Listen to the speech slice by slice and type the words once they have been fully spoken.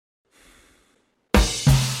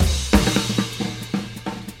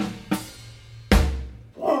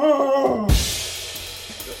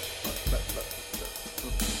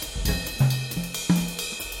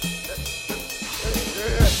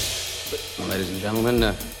ladies and gentlemen.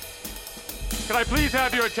 Can I please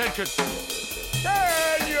have your attention?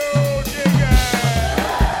 Can you dig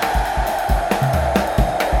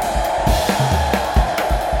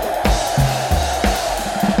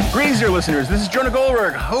it? Greetings, dear listeners. This is Jonah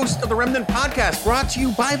Goldberg, host of the Remnant Podcast, brought to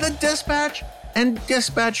you by The Dispatch and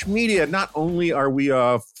Dispatch Media. Not only are we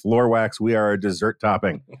floor wax, we are a dessert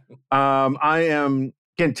topping. I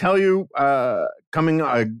can tell you, coming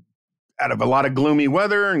out of a lot of gloomy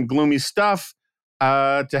weather and gloomy stuff,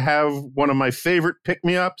 to have one of my favorite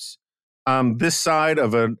pick-me-ups, this side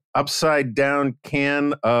of an upside-down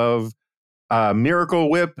can of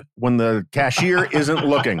Miracle Whip when the cashier isn't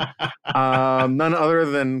looking. None other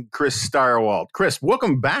than Chris Stirewalt. Chris,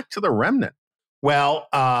 welcome back to the Remnant. Well,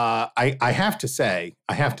 I have to say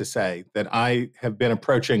that I have been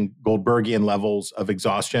approaching Goldbergian levels of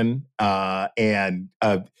exhaustion and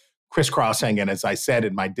crisscrossing. And as I said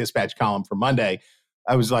in my dispatch column for Monday,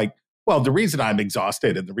 I was like, well, the reason I'm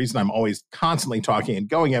exhausted and the reason I'm always constantly talking and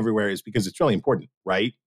going everywhere is because it's really important,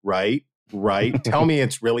 right? Tell me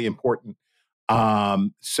it's really important.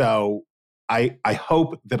 So I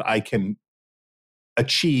hope that I can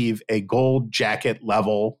achieve a gold jacket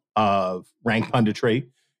level of rank punditry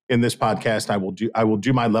in this podcast. I will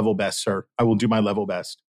do my level best, sir. I will do my level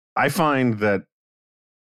best. I find that,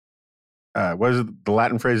 what is it, the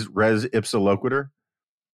Latin phrase, res ipsa loquitur?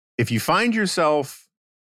 If you find yourself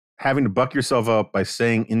having to buck yourself up by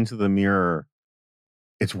saying into the mirror,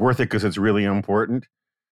 it's worth it because it's really important,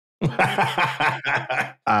 it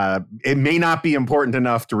may not be important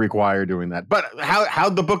enough to require doing that. But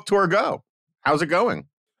how'd the book tour go? How's it going?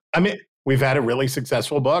 I mean, we've had a really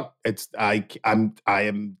successful book. I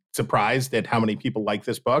am surprised at how many people like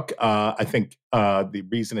this book. I think the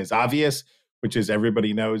reason is obvious, which is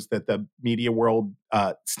everybody knows that the media world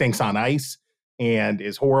stinks on ice and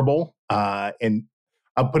is horrible. And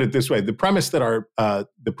I'll put it this way: the premise that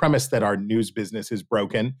our news business is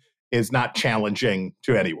broken is not challenging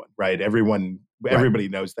to anyone, right? Everybody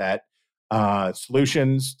knows that.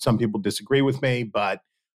 Solutions, some people disagree with me, but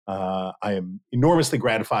I am enormously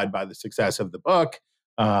gratified by the success of the book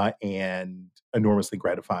and enormously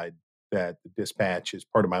gratified that the Dispatch is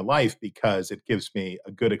part of my life because it gives me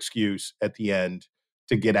a good excuse at the end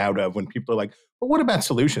to get out of when people are like, well, what about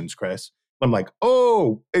solutions, Chris? I'm like,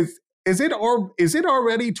 oh, is it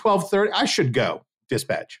already 12:30? I should go.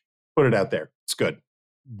 Dispatch. Put it out there. It's good.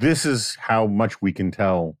 This is how much we can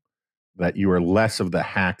tell that you are less of the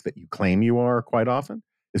hack that you claim you are quite often,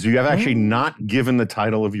 is you have actually not given the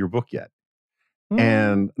title of your book yet.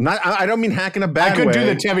 And I don't mean hack in a bad way. I could do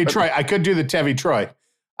the Tevi Troy.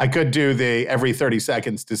 I could do the every 30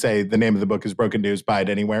 seconds to say the name of the book is Broken News, buy it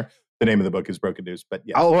anywhere. The name of the book is Broken News. But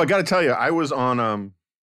yeah. Oh, I got to tell you, I was on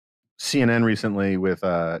CNN recently with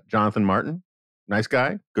Jonathan Martin. Nice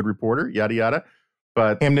guy, good reporter, yada, yada.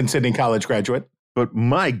 But Hampden-Sydney College graduate. But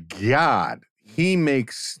my God, he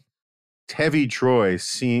makes Tevi Troy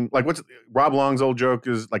seem like, what's Rob Long's old joke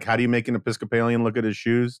is like, how do you make an Episcopalian look at his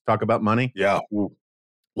shoes? Talk about money. Yeah.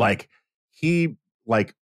 Like he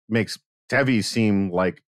makes Tevi seem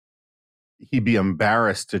like he'd be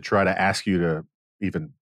embarrassed to try to ask you to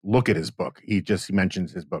even look at his book. He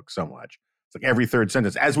mentions his book so much. It's like every third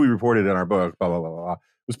sentence, as we reported in our book, blah, blah, blah, blah. It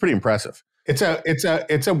was pretty impressive. It's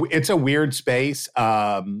a weird space.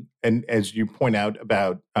 And as you point out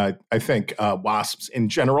about, I think WASPs in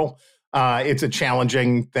general, it's a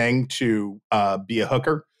challenging thing to be a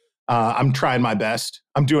hooker. I'm trying my best.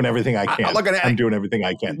 I'm doing everything I can. I'm doing everything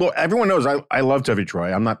I can. Well, everyone knows I love Tevi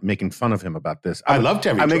Troy. I'm not making fun of him about this. I love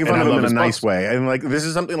Tevi Troy. I'm making fun of him in a nice way. And like, this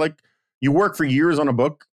is something like you work for years on a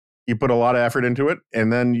book. You put a lot of effort into it,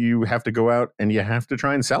 and then you have to go out and you have to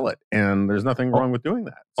try and sell it. And there's nothing wrong with doing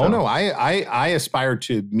that. So. Oh no, I aspire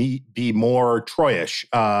to be more Troyish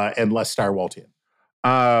and less Stirewaltian.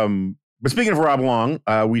 But speaking of Rob Long,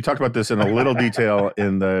 we talked about this in a little detail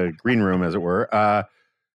in the green room, as it were.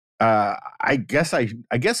 I guess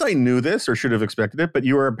I knew this or should have expected it, but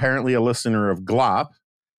you are apparently a listener of Glop,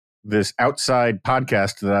 this outside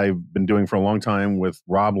podcast that I've been doing for a long time with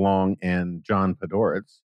Rob Long and John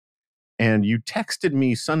Podoretz. And you texted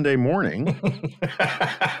me Sunday morning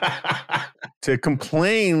to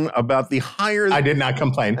complain about the higher... I did not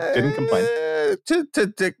complain. Didn't complain.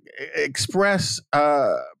 To express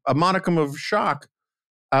a modicum of shock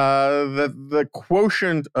that the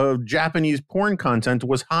quotient of Japanese porn content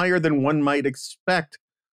was higher than one might expect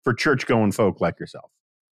for church-going folk like yourself.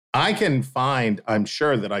 I'm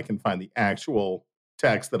sure that I can find the actual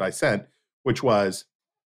text that I sent, which was,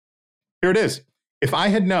 here it is. If I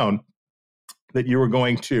had known that you were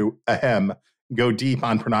going to go deep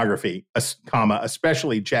on pornography,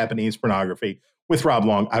 especially Japanese pornography, with Rob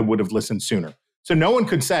Long, I would have listened sooner. So no one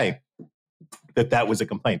could say that was a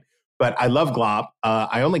complaint. But I love Glop.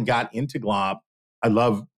 I only got into Glop.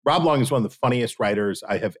 Rob Long is one of the funniest writers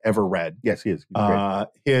I have ever read. Yes, he is. He's great.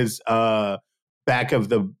 His back of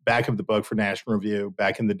the book for National Review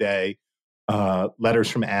back in the day, Letters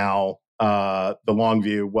from Al, The Long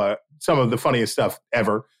View, some of the funniest stuff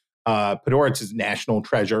ever. Podoritz's National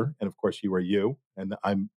Treasure, and of course you are you, and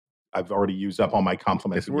I've already used up all my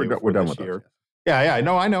compliments. Yes, we're done with year. those. Yeah, I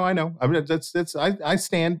know. I mean, I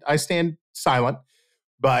stand silent.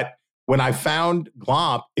 But when I found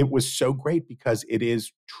Glop, it was so great because it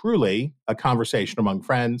is truly a conversation among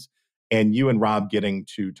friends, and you and Rob getting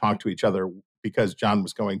to talk to each other because John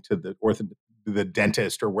was going to the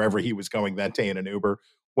dentist or wherever he was going that day in an Uber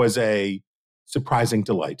was a surprising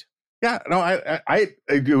delight. Yeah, no,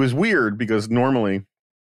 it was weird because normally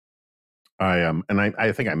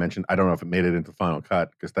I think I mentioned, I don't know if it made it into Final Cut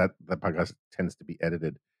because that podcast tends to be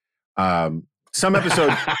edited. Some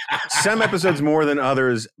episodes more than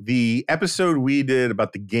others. The episode we did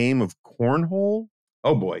about the game of cornhole,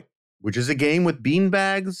 oh boy, which is a game with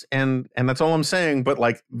beanbags, and that's all I'm saying. But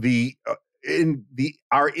like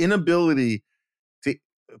our inability to,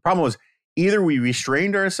 the problem was either we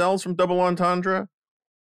restrained ourselves from double entendre,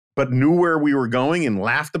 but knew where we were going and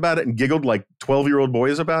laughed about it and giggled like 12-year-old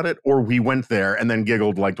boys about it, or we went there and then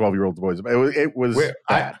giggled like 12-year-old boys about it. It was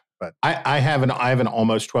bad. But I have an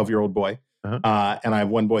almost 12-year-old boy, and I have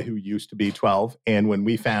one boy who used to be 12. And when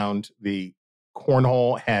we found the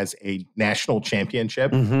cornhole has a national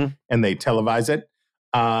championship and they televise it,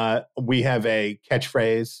 we have a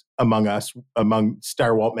catchphrase among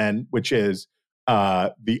Star Walt men, which is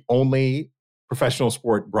the only professional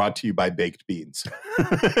sport brought to you by baked beans.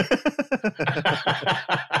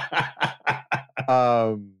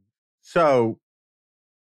 So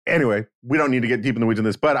anyway, we don't need to get deep in the weeds on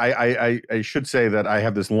this, but I should say that I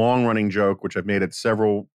have this long running joke, which I've made at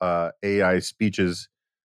several AI speeches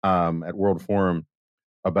at World Forum,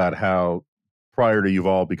 about how prior to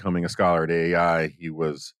Yuval becoming a scholar at AI, he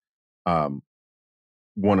was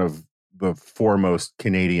one of the foremost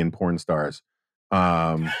Canadian porn stars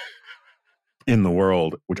in the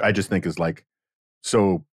world, which I just think is like,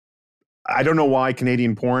 so I don't know why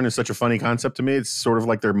Canadian porn is such a funny concept to me. It's sort of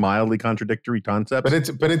like they're mildly contradictory concepts.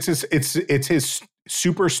 But it's his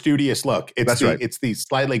super studious look. It's the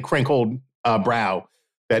slightly crinkled brow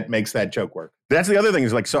that makes that joke work. That's the other thing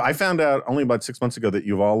is like, so I found out only about 6 months ago that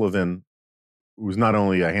Yuval Levin was not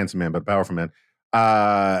only a handsome man, but a powerful man.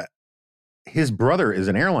 His brother is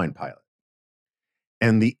an airline pilot.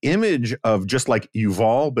 And the image of just like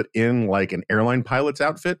Yuval, but in like an airline pilot's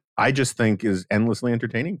outfit, I just think is endlessly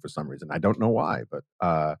entertaining for some reason. I don't know why, but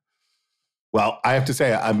well, I have to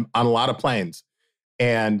say I'm on a lot of planes,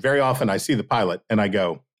 and very often I see the pilot and I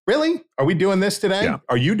go, "Really? Are we doing this today? Yeah.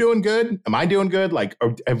 Are you doing good? Am I doing good? Like,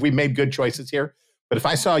 have we made good choices here?" But if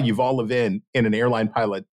I saw Yuval Levin in an airline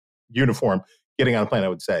pilot uniform getting on a plane, I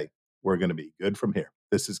would say, "We're going to be good from here.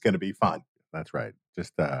 This is going to be fun." That's right.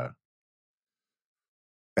 Just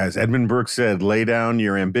as Edmund Burke said, lay down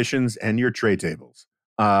your ambitions and your tray tables.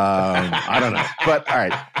 I don't know. But all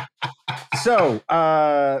right. So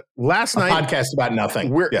last night. Podcast about nothing.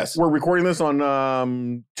 We're recording this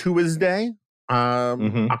on Tuesday,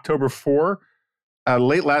 October 4.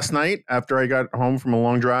 Late last night, after I got home from a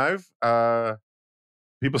long drive,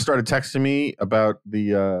 people started texting me about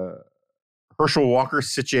the Herschel Walker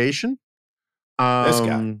situation. This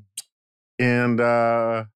guy. And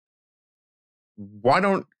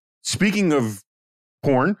speaking of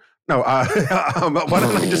porn, no, why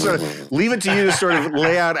don't I just sort of leave it to you to sort of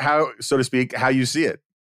lay out how, so to speak, how you see it?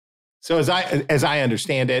 So as I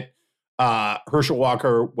understand it, Herschel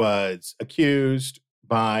Walker was accused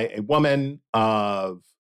by a woman of,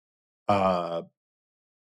 I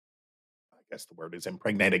guess the word is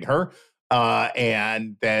impregnating her,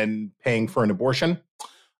 and then paying for an abortion.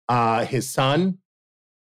 His son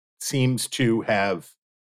seems to have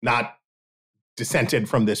not dissented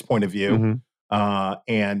from this point of view,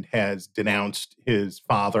 and has denounced his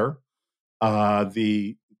father.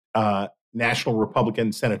 The National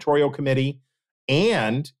Republican Senatorial Committee,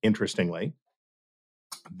 and interestingly,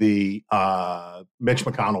 the Mitch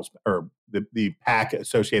McConnell's, or the PAC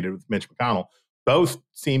associated with Mitch McConnell, both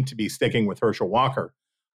seem to be sticking with Herschel Walker.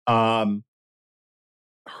 Herschel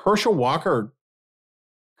Walker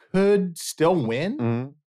could still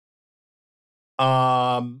win.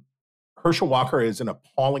 Herschel Walker is an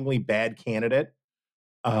appallingly bad candidate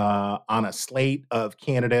on a slate of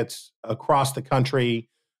candidates across the country.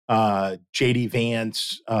 J.D.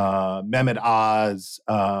 Vance, Mehmet Oz,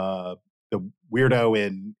 the weirdo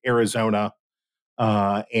in Arizona,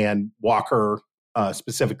 and Walker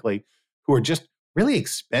specifically, who are just really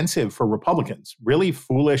expensive for Republicans, really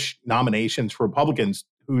foolish nominations for Republicans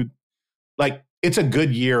who, like, it's a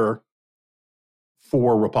good year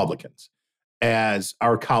for Republicans. As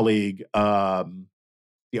our colleague,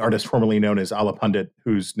 the artist formerly known as Ala Pundit,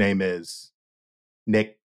 whose name is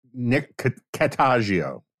Nick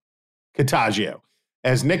Cataggio.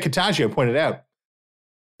 As Nick Cataggio pointed out,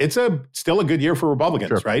 it's still a good year for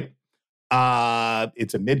Republicans, right?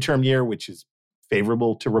 It's a midterm year, which is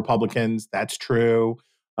favorable to Republicans. That's true.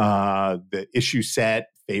 The issue set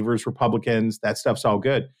favors Republicans. That stuff's all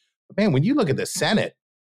good. But man, when you look at the Senate,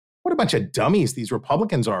 what a bunch of dummies these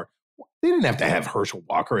Republicans are. They didn't have to have Herschel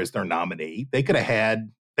Walker as their nominee. They could have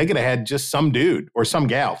had just some dude or some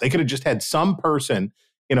gal. They could have just had some person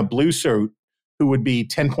in a blue suit who would be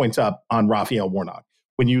 10 points up on Raphael Warnock.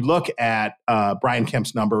 When you look at Brian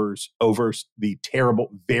Kemp's numbers over the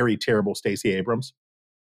very terrible Stacey Abrams,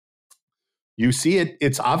 you see it.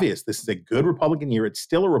 It's obvious. This is a good Republican year. It's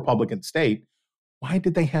still a Republican state. Why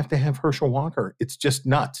did they have to have Herschel Walker? It's just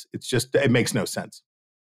nuts. It makes no sense.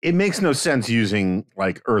 It makes no sense using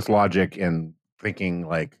like Earth logic and thinking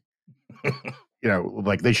like,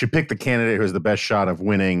 like they should pick the candidate who has the best shot of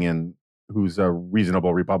winning and who's a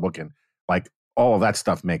reasonable Republican. Like all of that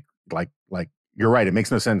stuff like you're right. It makes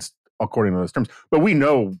no sense according to those terms. But we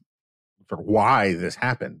know sort of why this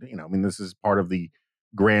happened. This is part of the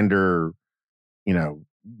grander,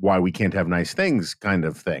 why we can't have nice things kind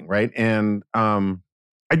of thing, right? And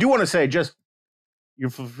I do want to say, just you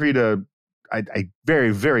feel free to. I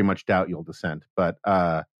very, very much doubt you'll dissent, but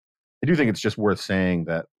I do think it's just worth saying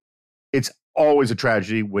that it's always a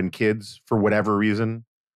tragedy when kids, for whatever reason,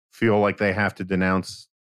 feel like they have to denounce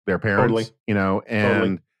their parents. Totally.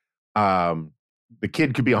 And the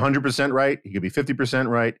kid could be 100% right. He could be 50%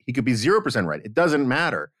 right. He could be 0% right. It doesn't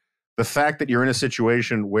matter. The fact that you're in a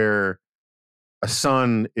situation where a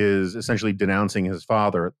son is essentially denouncing his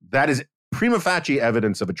father, that is prima facie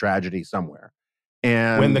evidence of a tragedy somewhere.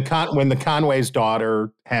 And when the Conway's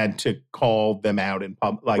daughter had to call them out in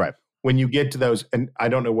public, when you get to those, and I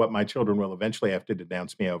don't know what my children will eventually have to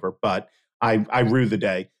denounce me over, but I rue the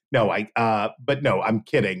day. No, I'm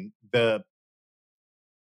kidding. The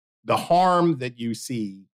harm that you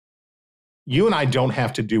see, you and I don't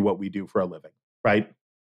have to do what we do for a living, right?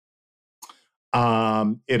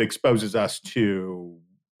 It exposes us to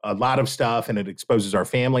a lot of stuff, and it exposes our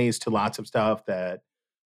families to lots of stuff that,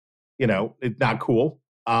 it's not cool.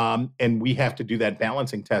 And we have to do that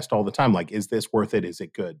balancing test all the time. Like, is this worth it? Is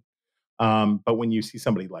it good? But when you see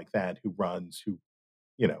somebody like that who runs,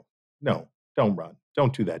 no, don't run.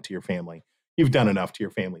 Don't do that to your family. You've done enough to your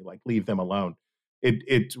family. Like, leave them alone.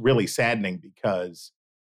 It's really saddening because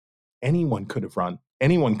anyone could have run.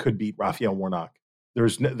 Anyone could beat Raphael Warnock. There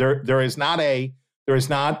is not a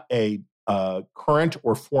current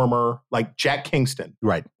or former, like Jack Kingston.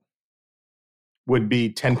 Right. Would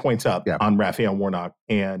be 10 points up on Raphael Warnock,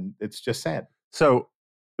 and it's just sad. So,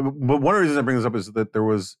 but one of the reasons I bring this up is that there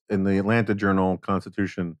was, in the Atlanta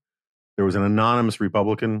Journal-Constitution, there was an anonymous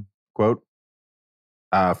Republican, quote,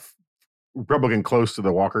 Republican close to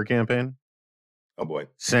the Walker campaign. Oh, boy.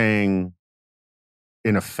 Saying,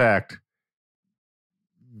 in effect,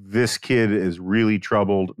 this kid is really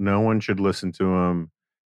troubled. No one should listen to him.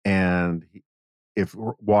 And if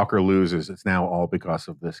Walker loses, it's now all because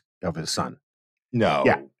of his son. No.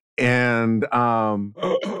 Yeah. And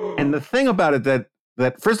the thing about it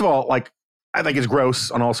that first of all, like, I think is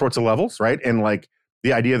gross on all sorts of levels, right? And like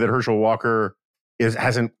the idea that Herschel Walker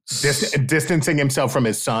hasn't distancing himself from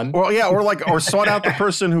his son. Well, yeah, or sought out the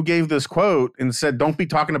person who gave this quote and said, "Don't be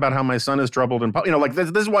talking about how my son is troubled," and like this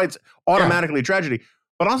is why it's automatically a tragedy.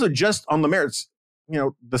 But also just on the merits,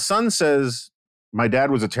 the son says, "My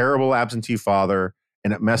dad was a terrible absentee father,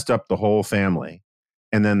 and it messed up the whole family."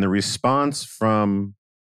 And then the response from,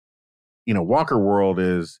 Walker world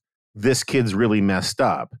is, this kid's really messed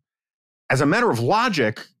up. As a matter of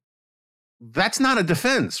logic, that's not a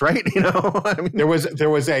defense, right? There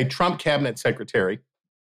was a Trump cabinet secretary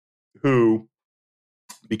who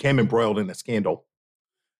became embroiled in a scandal,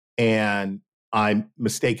 and I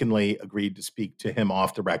mistakenly agreed to speak to him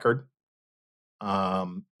off the record.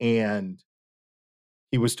 And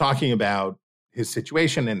he was talking about his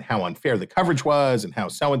situation and how unfair the coverage was and how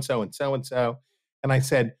so-and-so and so-and-so. And I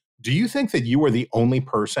said, do you think that you are the only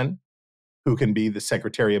person who can be the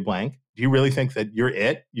secretary of blank? Do you really think that you're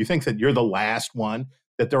it? You think that you're the last one,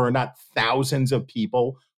 that there are not thousands of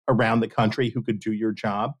people around the country who could do your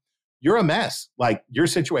job? You're a mess. Like, your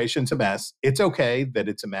situation's a mess. It's okay that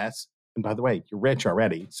it's a mess. And by the way, you're rich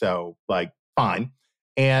already. So, like, fine.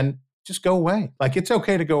 And just go away. Like, it's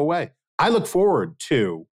okay to go away. I look forward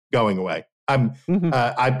to going away. I'm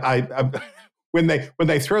when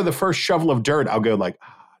they throw the first shovel of dirt, I'll go like,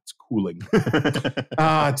 it's cooling.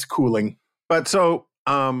 It's cooling. But so,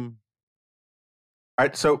 all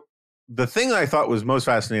right. So the thing that I thought was most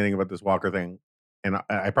fascinating about this Walker thing, and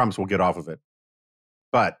I promise we'll get off of it,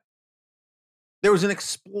 but there was an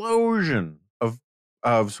explosion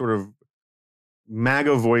of sort of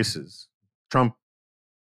MAGA voices, Trump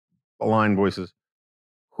aligned voices,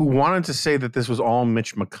 who wanted to say that this was all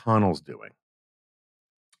Mitch McConnell's doing.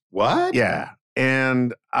 What? Yeah.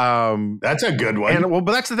 And that's a good one. And well,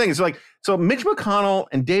 but that's the thing. It's like, so Mitch McConnell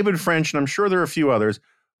and David French, and I'm sure there are a few others,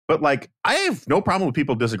 but like, I have no problem with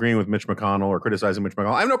people disagreeing with Mitch McConnell or criticizing Mitch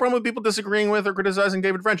McConnell. I have no problem with people disagreeing with or criticizing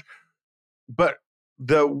David French. But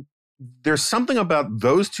there's something about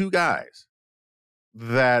those two guys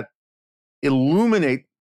that illuminate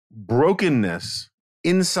brokenness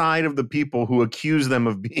inside of the people who accuse them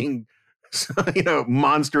of being,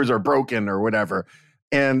 monsters or broken or whatever.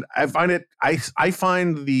 And I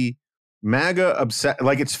find the MAGA upset,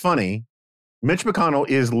 like, it's funny. Mitch McConnell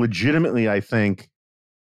is legitimately, I think,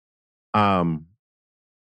 what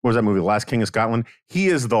was that movie, The Last King of Scotland? He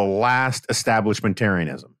is the last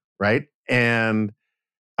establishmentarianism, right? And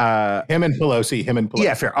him and Pelosi.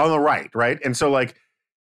 Yeah, fair. On the right? And so, like,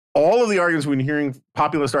 all of the arguments we've been hearing,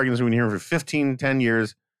 populist arguments we've been hearing for 15, 10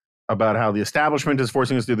 years about how the establishment is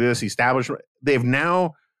forcing us to do this, they've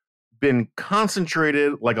now been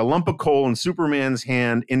concentrated like a lump of coal in Superman's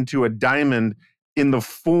hand into a diamond in the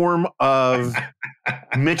form of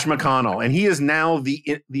Mitch McConnell. And he is now the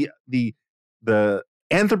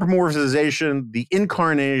anthropomorphization, the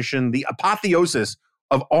incarnation, the apotheosis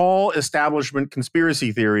of all establishment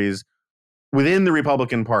conspiracy theories within the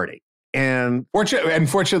Republican Party. And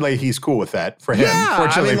fortunately, he's cool with that for him. Yeah,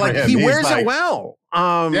 fortunately, for him, he wears it well.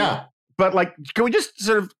 Yeah. But like, can we just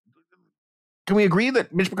can we agree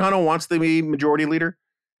that Mitch McConnell wants to be majority leader,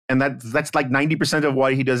 and that's like 90% of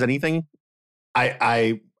why he does anything?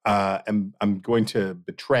 I'm going to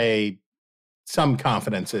betray some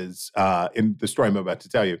confidences in the story I'm about to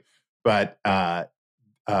tell you, but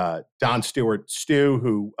Don Stewart, Stu,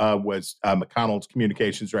 who was McConnell's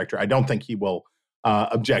communications director, I don't think he will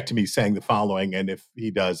object to me saying the following, and if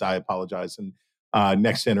he does, I apologize, and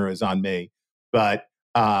next dinner is on me. But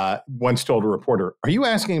once told a reporter, "Are you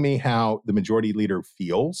asking me how the majority leader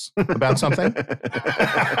feels about something?"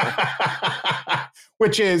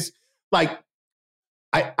 Which is like,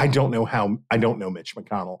 I don't know Mitch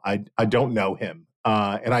McConnell. I don't know him,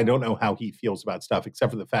 and I don't know how he feels about stuff,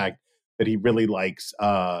 except for the fact that he really likes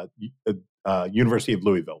University of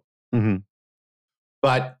Louisville. Mm-hmm.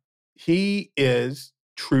 But he is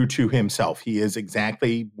true to himself. He is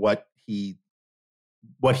exactly what he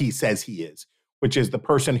says he is, which is the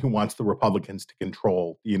person who wants the Republicans to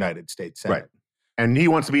control the United States Senate. Right. And he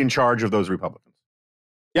wants to be in charge of those Republicans.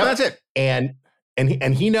 Yeah, that's it. And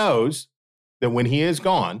he knows that when he is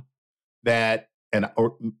gone, I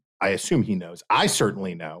assume he knows, I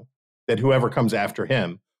certainly know, that whoever comes after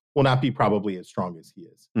him will not be probably as strong as he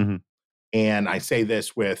is. Mm-hmm. And I say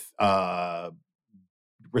this with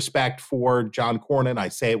respect for John Cornyn. I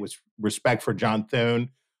say it with respect for John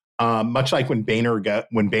Thune. Much like when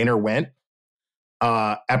Boehner went,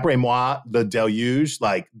 après-moi, the deluge,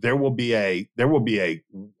 like there will be a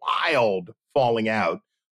wild falling out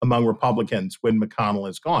among Republicans when McConnell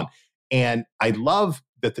is gone. And I love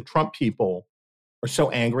that the Trump people are so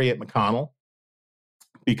angry at McConnell,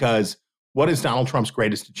 because what is Donald Trump's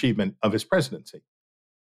greatest achievement of his presidency?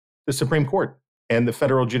 The Supreme Court and the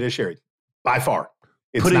federal judiciary, by far.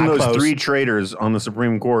 It's putting those close. 3 traitors on the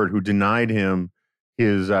Supreme Court who denied him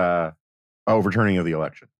his overturning of the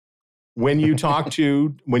election. When you talk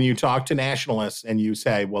to nationalists and you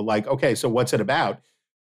say, well, like, okay, so what's it about?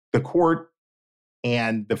 The court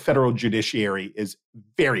and the federal judiciary is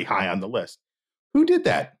very high on the list. Who did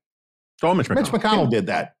that? Oh, Mitch McConnell did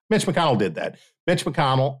that. Mitch McConnell did that. Mitch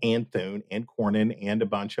McConnell and Thune and Cornyn and a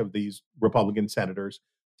bunch of these Republican senators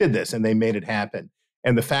did this, and they made it happen.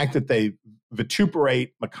 And the fact that they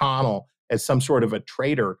vituperate McConnell as some sort of a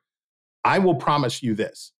traitor, I will promise you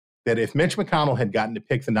this, that if Mitch McConnell had gotten to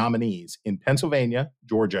pick the nominees in Pennsylvania,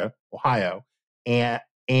 Georgia, Ohio,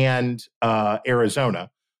 and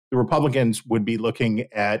Arizona, the Republicans would be looking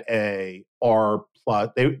at a R plus.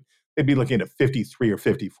 They'd be looking at a 53 or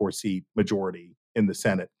 54 seat majority in the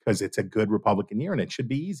Senate, because it's a good Republican year and it should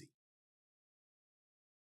be easy.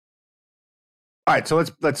 All right, so let's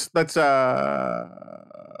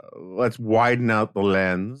widen out the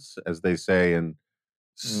lens, as they say in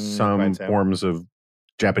some forms of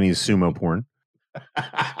Japanese sumo porn.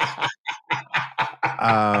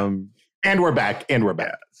 And we're back.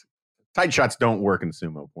 Yeah. Tight shots don't work in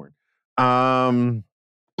sumo porn. Um,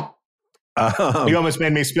 You almost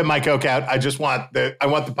made me spit my Coke out. I want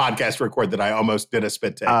the podcast to record that I almost did a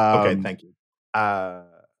spit take. Okay, thank you.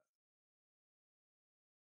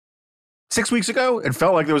 6 weeks ago, it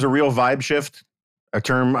felt like there was a real vibe shift, a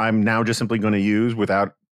term I'm now just simply going to use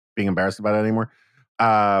without being embarrassed about it anymore,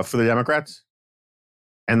 for the Democrats.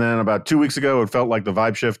 And then about 2 weeks ago, it felt like the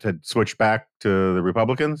vibe shift had switched back to the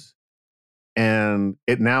Republicans. And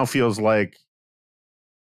it now feels like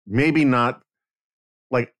maybe not,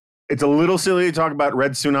 like, it's a little silly to talk about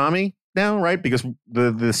red tsunami now, right? Because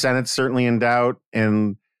the Senate's certainly in doubt,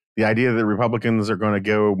 and the idea that Republicans are going to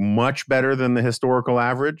go much better than the historical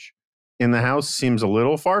average in the House seems a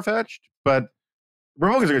little far-fetched, but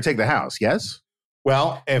Republicans are going to take the House, yes?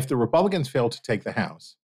 Well, if the Republicans fail to take the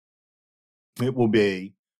House, it will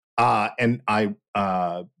be, and I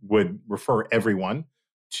would refer everyone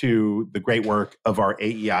to the great work of our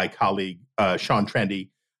AEI colleague, Sean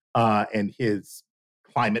Trendy, and his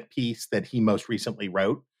climate piece that he most recently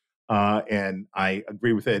wrote. And I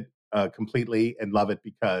agree with it completely and love it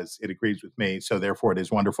because it agrees with me. So therefore, it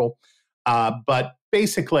is wonderful. But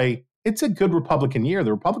basically, it's a good Republican year.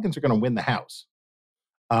 The Republicans are going to win the House.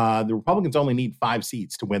 The Republicans only need 5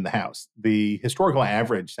 seats to win the House. The historical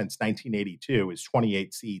average since 1982 is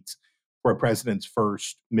 28 seats for a president's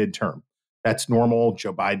first midterm. That's normal.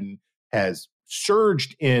 Joe Biden has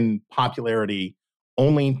surged in popularity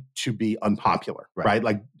only to be unpopular, right?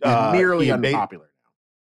 Like nearly unpopular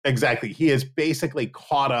now. Exactly. He has basically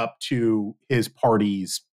caught up to his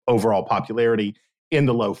party's overall popularity in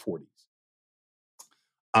the low 40s.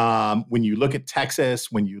 When you look at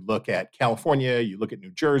Texas, when you look at California, you look at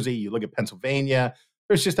New Jersey, you look at Pennsylvania,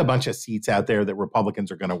 there's just a bunch of seats out there that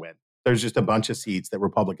Republicans are going to win. There's just a bunch of seats that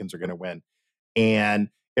Republicans are going to win. And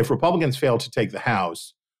if Republicans fail to take the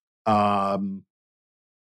House, well,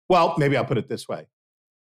 maybe I'll put it this way.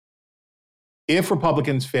 If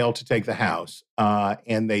Republicans fail to take the House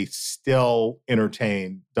and they still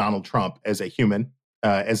entertain Donald Trump as a human,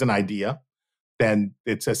 as an idea, then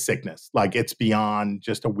it's a sickness. Like, it's beyond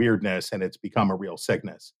just a weirdness, and it's become a real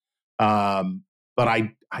sickness. But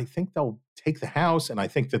I think they'll take the House, and I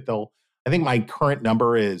think my current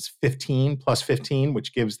number is 15 plus 15,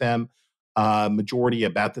 which gives them a majority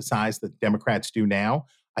about the size that Democrats do now.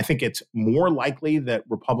 I think it's more likely that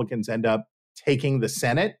Republicans end up taking the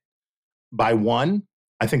Senate by 1.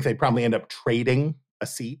 I think they probably end up trading a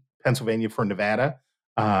seat, Pennsylvania for Nevada.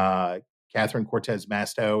 Catherine Cortez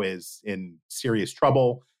Masto is in serious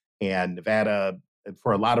trouble, and Nevada,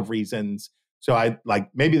 for a lot of reasons. So I like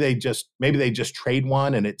maybe they just trade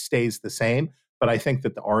one and it stays the same. But I think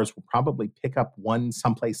that the R's will probably pick up one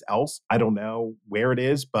someplace else. I don't know where it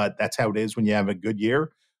is, but that's how it is when you have a good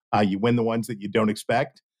year. You win the ones that you don't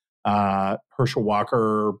expect. Herschel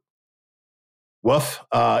Walker, woof.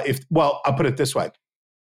 I'll put it this way.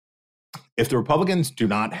 If the Republicans do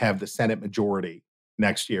not have the Senate majority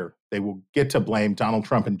next year, they will get to blame Donald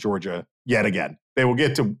Trump in Georgia yet again. They will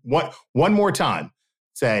get to one more time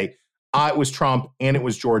say, it was Trump and it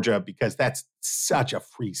was Georgia, because that's such a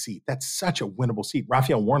free seat. That's such a winnable seat.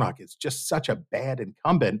 Raphael Warnock is just such a bad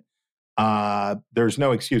incumbent. There's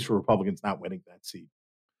no excuse for Republicans not winning that seat.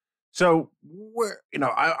 So,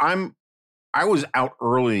 I was out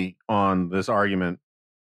early on this argument,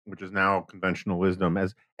 which is now conventional wisdom,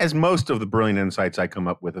 as most of the brilliant insights I come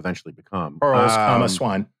up with eventually become. Pearls, comma,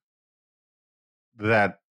 swine.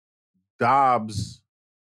 That Dobbs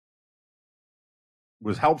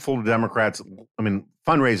was helpful to Democrats. I mean,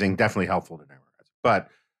 fundraising, definitely helpful to Democrats, but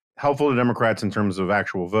helpful to Democrats in terms of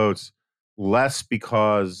actual votes, less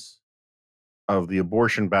because of the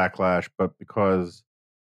abortion backlash, but because,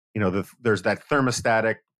 there's that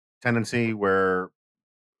thermostatic tendency where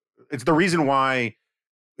it's the reason why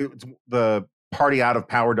the party out of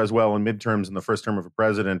power does well in midterms in the first term of a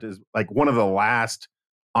president is like one of the last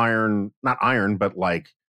not iron, but like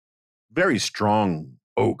very strong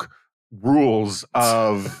oak rules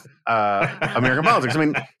of American politics. I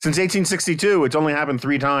mean, since 1862, it's only happened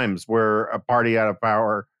 3 times where a party out of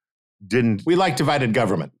power didn't. We like divided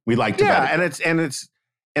government. And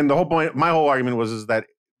the whole point, my whole argument is that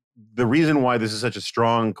the reason why this is such a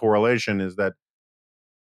strong correlation is that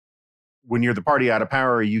when you're the party out of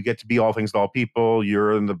power, you get to be all things to all people.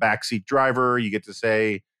 You're in the backseat driver. You get to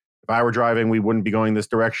say, if I were driving, we wouldn't be going this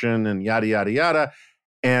direction, and yada, yada, yada.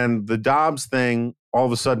 And the Dobbs thing all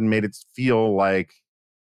of a sudden made it feel like,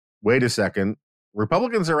 wait a second,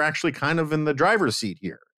 Republicans are actually kind of in the driver's seat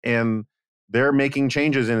here. And they're making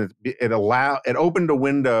changes, and it opened a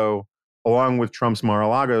window, along with Trump's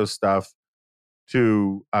Mar-a-Lago stuff,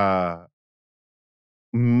 to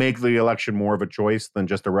make the election more of a choice than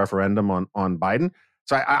just a referendum on Biden.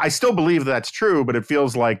 So I still believe that's true, but it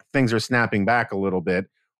feels like things are snapping back a little bit.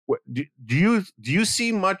 Do you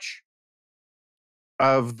see much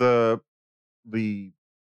of the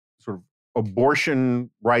sort of abortion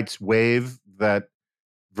rights wave that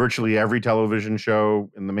virtually every television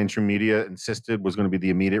show in the mainstream media insisted was going to be the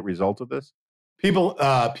immediate result of this? People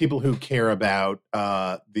who care about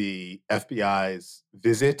the FBI's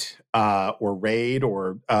visit or raid,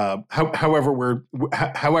 or however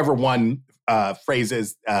one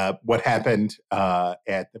phrases what happened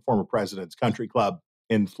at the former president's country club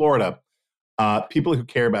in Florida. People who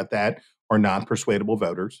care about that are non-persuadable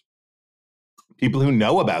voters. People who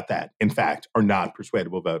know about that, in fact, are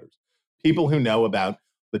non-persuadable voters. People who know about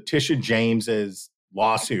Letitia James's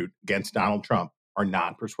lawsuit against Donald Trump are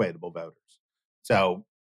non-persuadable voters. So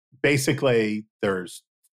basically, there's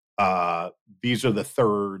these are the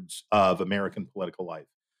thirds of American political life.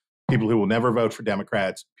 People who will never vote for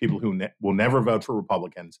Democrats, people who will never vote for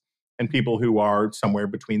Republicans, and people who are somewhere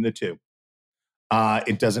between the two.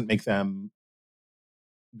 It doesn't make them,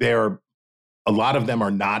 a lot of them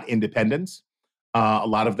are not independents. A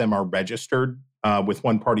lot of them are registered with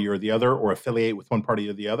one party or the other, or affiliate with one party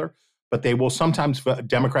or the other. But they will sometimes vote,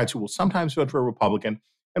 Democrats who will sometimes vote for a Republican,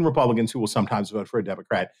 and Republicans who will sometimes vote for a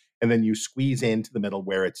Democrat. And then you squeeze into the middle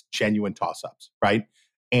where it's genuine toss-ups, right?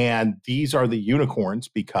 And these are the unicorns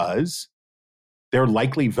because they're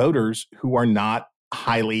likely voters who are not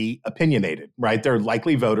highly opinionated, right? They're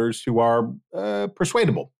likely voters who are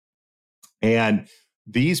persuadable. And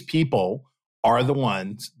these people are the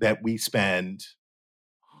ones that we spend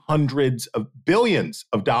hundreds of billions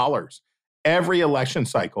of dollars every election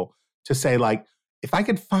cycle to say, like, if I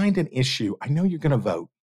could find an issue, I know you're going to vote.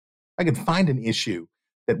 I could find an issue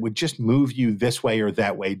that would just move you this way or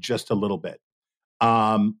that way just a little bit.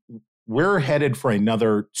 We're headed for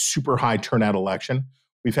another super high turnout election.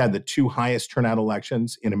 We've had the two highest turnout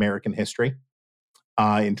elections in American history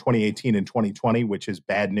in 2018 and 2020, which is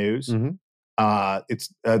bad news. Mm-hmm.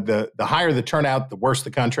 It's the higher the turnout, the worse the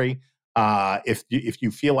country. If you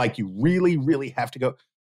feel like you really, really have to go,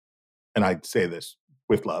 and I say this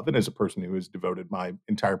with love, and as a person who has devoted my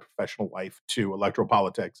entire professional life to electoral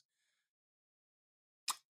politics,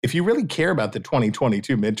 if you really care about the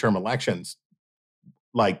 2022 midterm elections,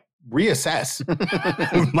 like reassess,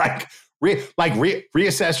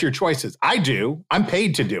 reassess your choices. I do. I'm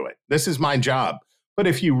paid to do it. This is my job. But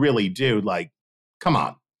if you really do, like, come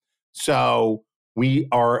on. So we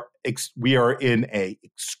are in a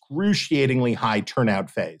excruciatingly high turnout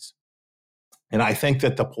phase. And I think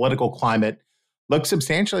that the political climate looks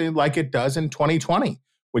substantially like it does in 2020,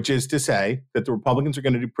 which is to say that the Republicans are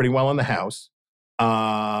going to do pretty well in the House.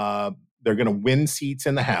 They're going to win seats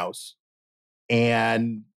in the House.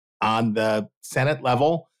 And on the Senate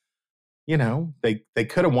level, you know, they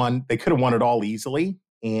could have won. They could have won it all easily,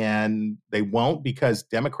 and they won't because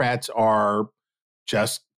Democrats are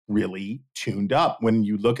just really tuned up. When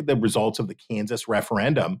you look at the results of the Kansas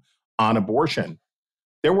referendum on abortion,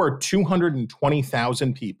 there were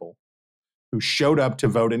 220,000 people who showed up to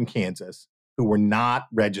vote in Kansas who were not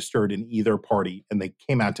registered in either party, and they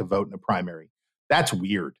came out to vote in a primary. That's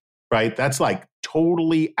weird, right? That's like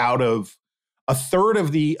totally out of a third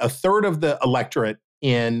of the electorate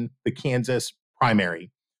in the Kansas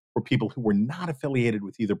primary were people who were not affiliated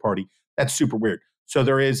with either party. That's super weird. So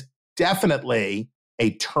there is definitely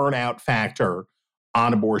a turnout factor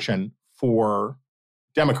on abortion for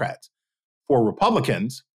Democrats. For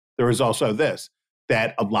Republicans, there is also this,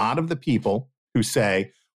 that a lot of the people who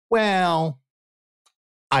say, well,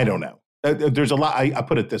 I don't know. There's a lot, I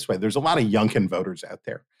put it this way, there's a lot of Youngkin voters out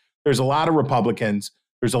there. There's a lot of Republicans.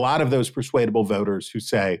 There's a lot of those persuadable voters who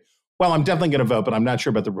say, well, I'm definitely going to vote, but I'm not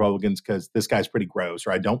sure about the Republicans because this guy's pretty gross,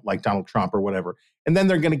 or I don't like Donald Trump or whatever. And then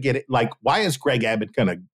they're going to get it. Like, why is Greg Abbott going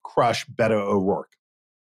to crush Beto O'Rourke?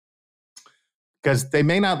 Because they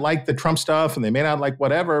may not like the Trump stuff and they may not like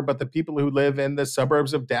whatever, but the people who live in the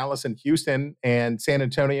suburbs of Dallas and Houston and San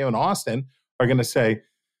Antonio and Austin are going to say,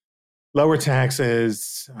 lower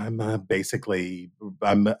taxes. I'm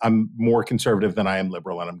more conservative than I am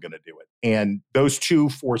liberal, and I'm going to do it. And those two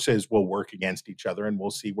forces will work against each other, and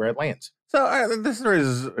we'll see where it lands. So this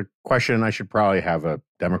is a question I should probably have a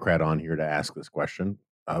Democrat on here to ask this question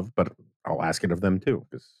of, but I'll ask it of them too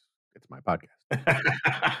because it's my podcast.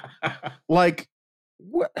 Like,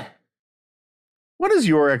 what is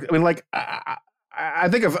your? I mean, like, I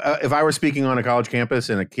think if I were speaking on a college campus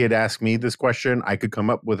and a kid asked me this question, I could come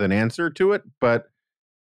up with an answer to it. But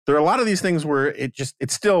there are a lot of these things where it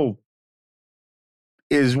still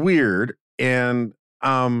is weird. And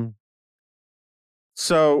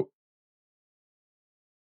so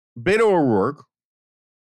Beto O'Rourke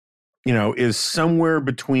is somewhere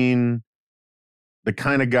between the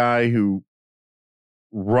kind of guy who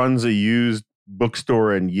runs a used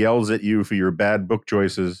bookstore and yells at you for your bad book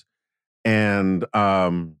choices, and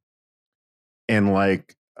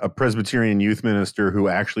like a Presbyterian youth minister who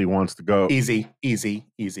actually wants to go easy,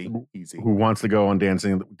 who wants to go on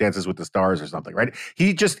Dances with the Stars or something, right?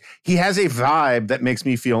 He has a vibe that makes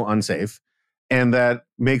me feel unsafe, and that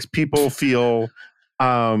makes people feel,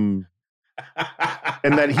 and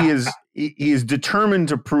that he is determined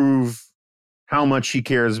to prove how much he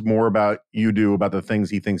cares more about the things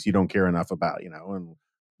he thinks you don't care enough about, and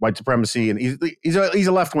white supremacy, and he's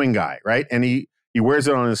a left-wing guy, right? And he wears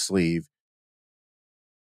it on his sleeve.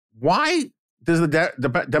 Why does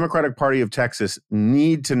the Democratic Party of Texas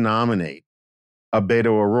need to nominate a Beto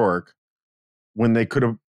O'Rourke when they could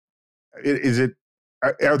have?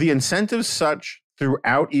 Are the incentives such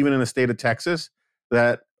throughout, even in the state of Texas,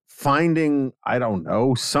 that finding, I don't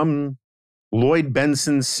know, some Lloyd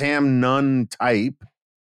Benson, Sam Nunn type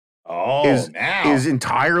is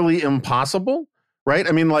entirely impossible, right?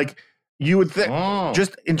 I mean, like, you would think,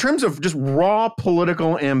 just in terms of just raw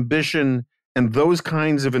political ambition and those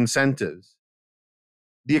kinds of incentives,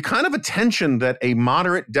 the kind of attention that a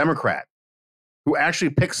moderate Democrat who actually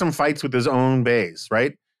picks some fights with his own base,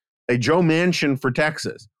 right? A Joe Manchin for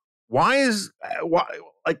Texas. Why is there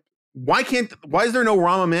no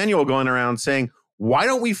Rahm Emanuel going around saying, why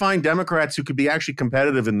don't we find Democrats who could be actually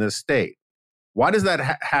competitive in this state? Why does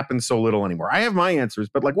that happen so little anymore? I have my answers,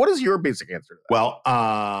 but what is your basic answer to that? Well,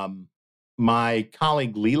 my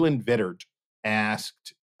colleague Leland Vittert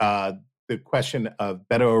asked the question of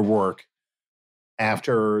Beto O'Rourke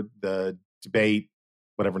after the debate,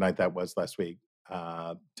 whatever night that was last week.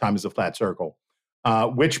 Time is a flat circle.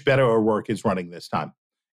 Which Beto O'Rourke is running this time?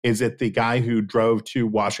 Is it the guy who drove to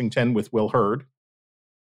Washington with Will Hurd,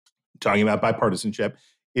 talking about bipartisanship?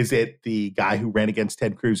 Is it the guy who ran against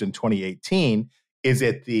Ted Cruz in 2018? Is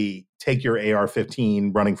it the take your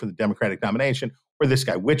AR-15 running for the Democratic nomination? Or this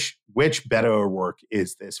guy? Which Beto O'Rourke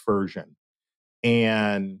is this version?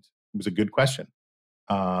 And it was a good question.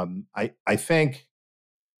 I think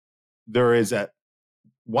there is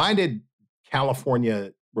why did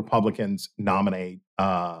California Republicans nominate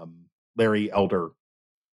Larry Elder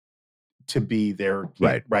to be their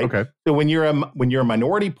kid, right? Okay. So when you're a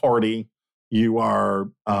minority party, you are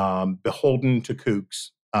beholden to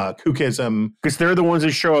kooks, kookism, because they're the ones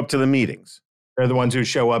who show up to the meetings. They're the ones who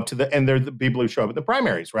show up and they're the people who show up at the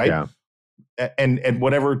primaries, right? Yeah. And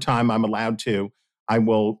whatever time I'm allowed to, I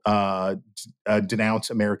will denounce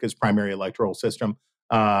America's primary electoral system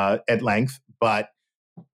at length. But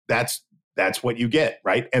that's what you get,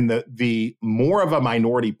 right? And the more of a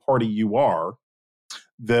minority party you are,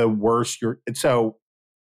 the worse you're. So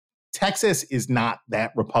Texas is not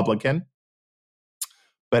that Republican,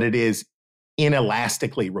 but it is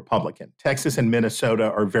inelastically Republican. Texas and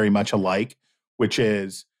Minnesota are very much alike, which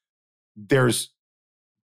is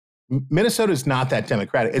Minnesota's not that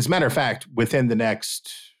Democratic. As a matter of fact, within the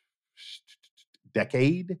next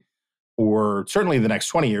decade, or certainly the next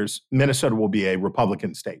 20 years, Minnesota will be a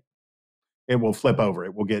Republican state. It will flip over.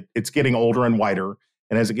 It's getting older and whiter.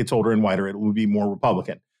 And as it gets older and whiter, it will be more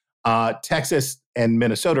Republican. Texas and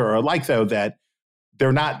Minnesota are alike, though, that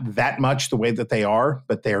they're not that much the way that they are,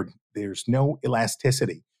 but there's no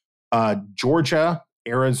elasticity. Georgia,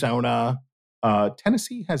 Arizona,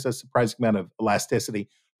 Tennessee has a surprising amount of elasticity,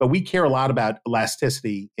 but we care a lot about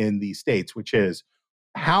elasticity in these states, which is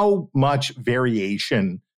how much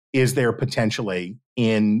variation is there potentially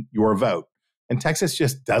in your vote? And Texas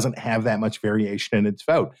just doesn't have that much variation in its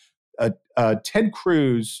vote. Ted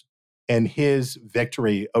Cruz and his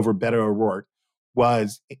victory over Beto O'Rourke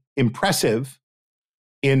was impressive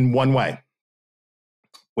in one way,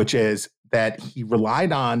 which is that he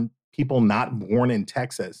relied on people not born in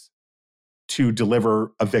Texas to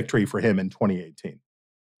deliver a victory for him in 2018.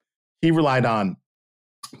 He relied on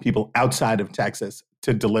people outside of Texas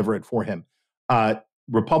to deliver it for him.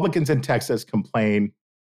 Republicans in Texas complain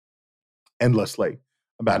endlessly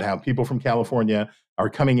about how people from California are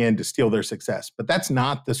coming in to steal their success. But that's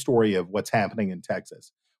not the story of what's happening in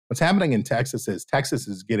Texas. What's happening in Texas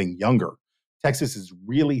is getting younger. Texas is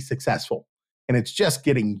really successful, and it's just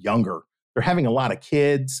getting younger. They're having a lot of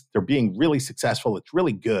kids. They're being really successful. It's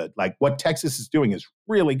really good. Like, what Texas is doing is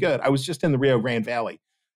really good. I was just in the Rio Grande Valley.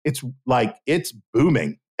 It's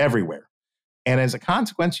booming everywhere. And as a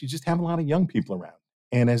consequence, you just have a lot of young people around.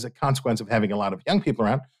 And as a consequence of having a lot of young people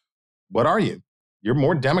around, what are you? You're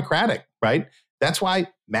more Democratic, right? That's why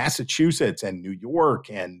Massachusetts and New York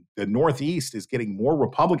and the Northeast is getting more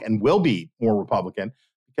Republican and will be more Republican,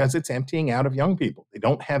 because it's emptying out of young people. They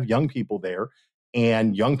don't have young people there.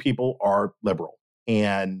 and young people are liberal.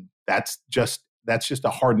 And that's just a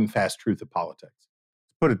hard and fast truth of politics.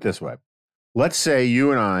 Put it this way. Let's say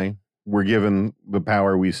you and I were given the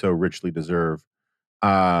power we so richly deserve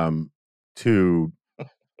to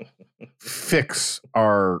fix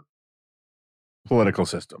our political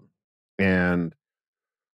system. And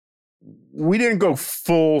we didn't go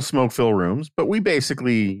full smoke-filled rooms, but we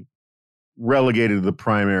basically relegated the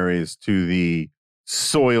primaries to the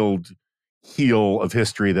soiled heel of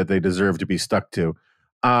history that they deserve to be stuck to,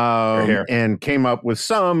 and came up with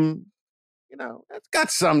some, it's got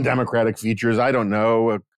some democratic features. I don't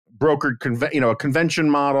know, a brokered a convention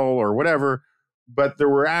model or whatever, but there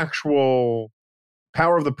were actual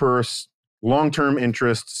power of the purse, long-term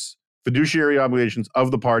interests, fiduciary obligations of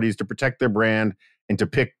the parties to protect their brand and to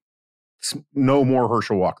pick no more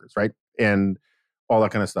Herschel Walkers, right? And all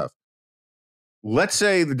that kind of stuff. Let's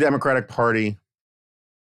say the Democratic Party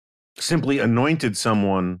simply anointed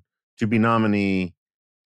someone to be nominee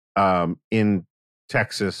in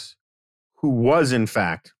Texas who was, in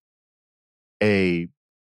fact,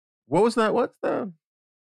 what's the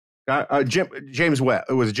guy? James Webb.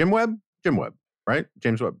 It was Jim Webb? Jim Webb, right?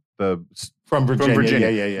 James Webb, from Virginia.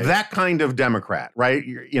 Yeah. That kind of Democrat, right?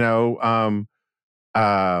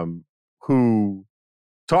 Who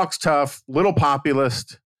talks tough, little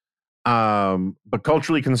populist, but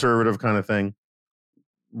culturally conservative kind of thing.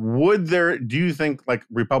 Do you think like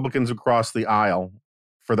Republicans across the aisle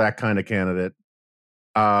for that kind of candidate?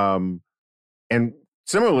 And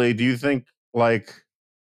similarly, do you think like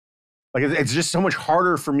it's just so much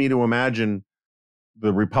harder for me to imagine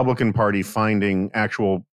the Republican Party finding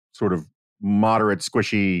actual sort of moderate,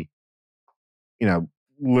 squishy,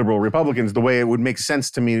 liberal Republicans the way it would make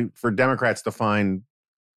sense to me for Democrats to find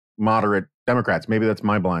moderate Democrats. Maybe that's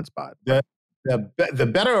my blind spot. The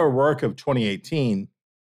Beto O'Rourke of 2018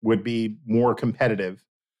 would be more competitive,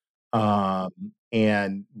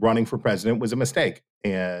 and running for president was a mistake.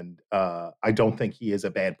 And I don't think he is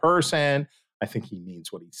a bad person. I think he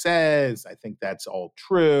means what he says. I think that's all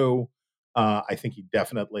true. I think he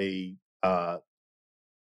definitely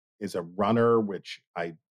is a runner, which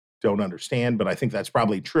I don't understand, but I think that's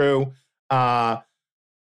probably true. But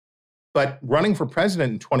running for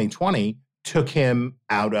president in 2020 took him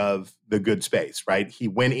out of the good space, right? He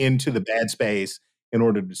went into the bad space in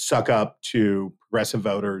order to suck up to progressive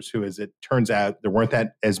voters who, as it turns out, there weren't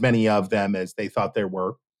that as many of them as they thought there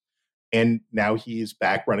were. And now he's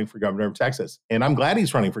back running for governor of Texas. And I'm glad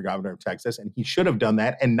he's running for governor of Texas, and he should have done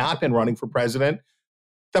that and not been running for president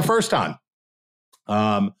the first time.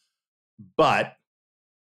 But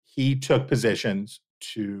he took positions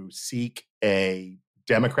to seek a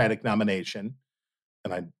Democratic nomination.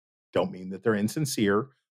 And I don't mean that they're insincere,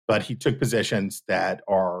 but he took positions that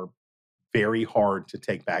are very hard to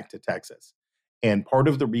take back to Texas. And part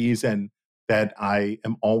of the reason that I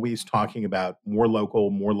am always talking about more local,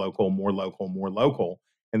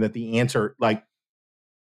 and that the answer, like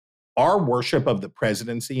our worship of the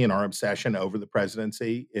presidency and our obsession over the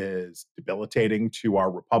presidency is debilitating to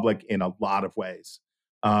our republic in a lot of ways.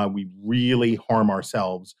 We really harm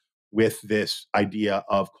ourselves with this idea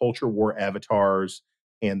of culture war avatars,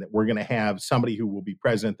 and that we're going to have somebody who will be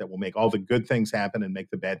president that will make all the good things happen and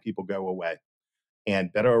make the bad people go away.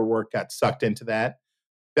 And Beto O'Rourke got sucked into that.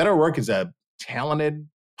 Beto O'Rourke is a talented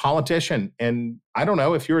politician. And I don't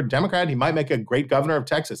know, if you're a Democrat, he might make a great governor of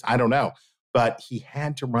Texas. I don't know. But he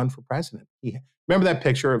had to run for president. Remember that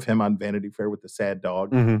picture of him on Vanity Fair with the sad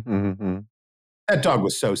dog? Mm-hmm, mm-hmm. That dog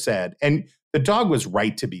was so sad. And the dog was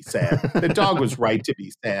right to be sad. The dog was right to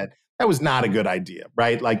be sad. That was not a good idea,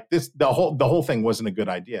 right? Like the whole thing wasn't a good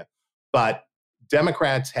idea. But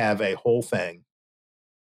Democrats have a whole thing.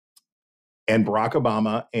 And Barack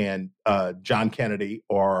Obama and John Kennedy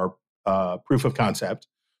are proof of concept,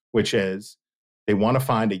 which is they want to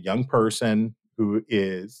find a young person who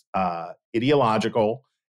is ideological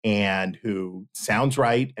and who sounds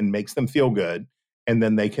right and makes them feel good, and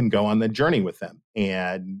then they can go on the journey with them.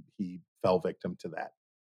 And he fell victim to that.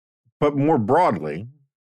 But more broadly,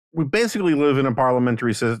 we basically live in a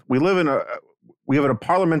parliamentary system. We have a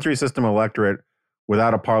parliamentary system electorate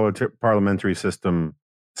without a parliamentary system,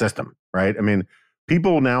 right? I mean,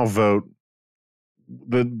 people now vote.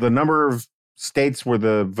 The number of states where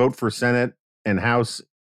the vote for Senate and House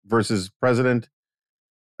versus president,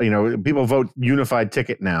 people vote unified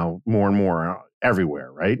ticket now more and more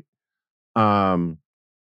everywhere, right? I'm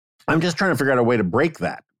just trying to figure out a way to break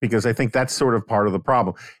that, because I think that's sort of part of the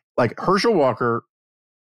problem. Like Herschel Walker,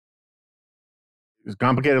 his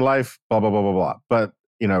complicated life, blah, blah, blah, blah, blah. But,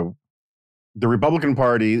 the Republican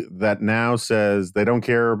Party that now says they don't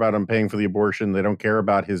care about him paying for the abortion, they don't care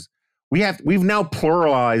about his we've now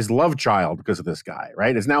pluralized love child because of this guy,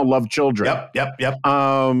 right? It's now love children. Yep.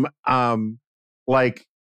 Like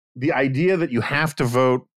the idea that you have to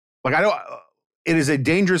vote, like it is a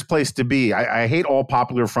dangerous place to be. I hate all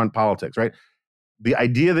popular front politics, right? The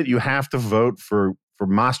idea that you have to vote for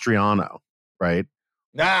Mastriano, right?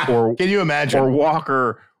 Can you imagine? Or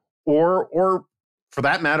Walker, or for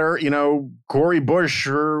that matter, Cory Bush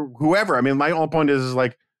or whoever. I mean, my whole point is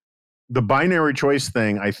like the binary choice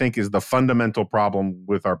thing, I think, is the fundamental problem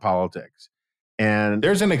with our politics. And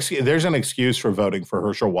there's an excuse for voting for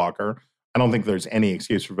Herschel Walker. I don't think there's any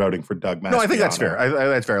excuse for voting for Doug Mastriano. No, I think that's fair.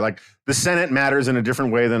 That's fair. Like the Senate matters in a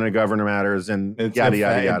different way than a governor matters, and yada,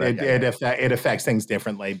 yada, yada. It affects things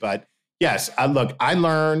differently. But yes, look, I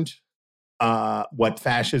learned what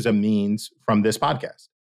fascism means from this podcast.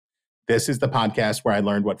 This is the podcast where I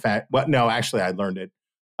learned I learned it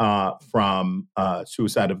from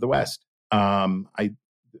Suicide of the West. The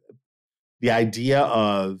idea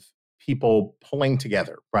of people pulling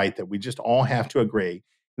together, right? That we just all have to agree,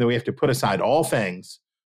 that we have to put aside all things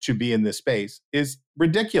to be in this space is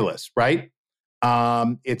ridiculous, right?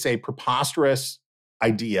 It's a preposterous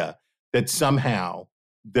idea that somehow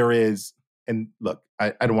there is, and look,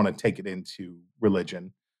 I don't want to take it into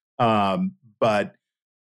religion, but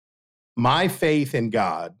my faith in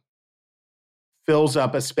God fills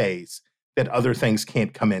up a space that other things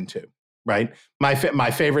can't come into, right? My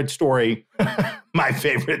favorite story, my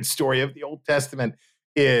favorite story of the Old Testament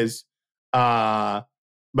is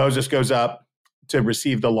Moses goes up to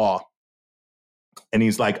receive the law. And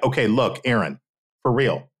he's like, okay, look, Aaron, for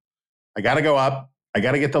real, I got to go up. I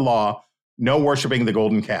got to get the law. No worshiping the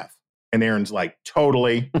golden calf. And Aaron's like,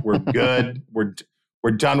 totally, we're good.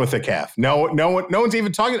 We're done with the calf. No one's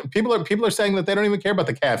even talking. People are saying that they don't even care about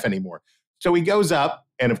the calf anymore. So he goes up,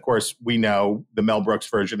 and of course, we know the Mel Brooks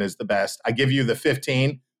version is the best. I give you the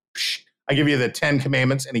 15. I give you the 10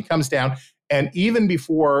 commandments, and he comes down. And even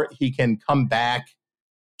before he can come back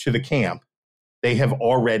to the camp, they have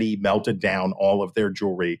already melted down all of their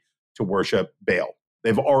jewelry to worship Baal.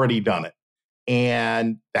 They've already done it.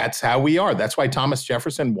 And that's how we are. That's why Thomas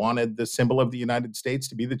Jefferson wanted the symbol of the United States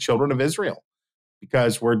to be the children of Israel,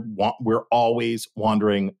 because we're always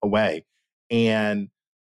wandering away. And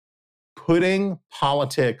putting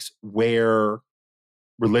politics where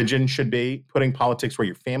religion should be, putting politics where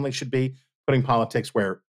your family should be, putting politics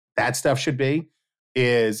where that stuff should be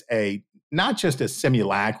is not just a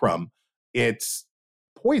simulacrum, it's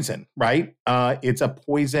poison, right? It's a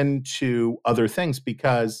poison to other things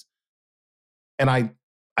because, and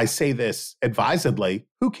I say this advisedly,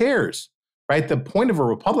 who cares, right? The point of a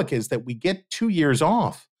republic is that we get 2 years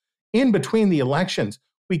off. In between the elections,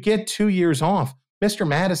 we get 2 years off. Mr.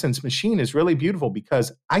 Madison's machine is really beautiful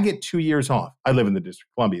because I get 2 years off. I live in the District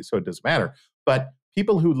of Columbia, so it doesn't matter. But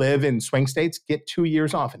people who live in swing states get 2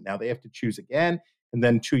 years off, and now they have to choose again. And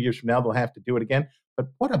then 2 years from now, they'll have to do it again. But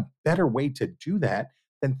what a better way to do that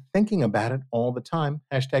than thinking about it all the time.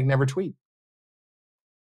 #never tweet.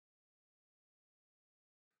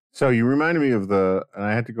 So you reminded me of and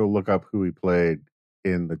I had to go look up who he played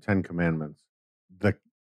in the 10 Commandments. The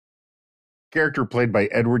character played by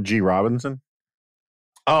Edward G. Robinson.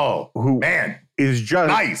 Oh, who man, is just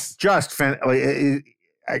nice, just of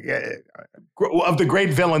the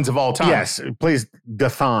great villains of all time. Yes, it plays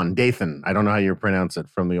Dathan. I don't know how you pronounce it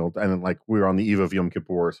from the old. And then, like, we were on the eve of Yom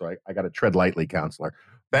Kippur, so I got to tread lightly, counselor.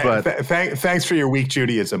 Thanks for your weak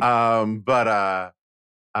Judaism. I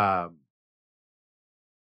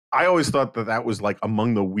always thought that was like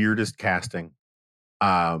among the weirdest casting.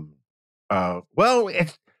 Well,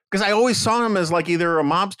 it's because I always saw him as like either a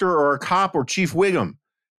mobster or a cop or Chief Wiggum,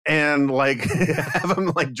 and like have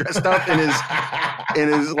him like dressed up in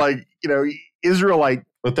his like Israelite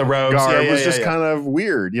with the robes garb was just kind of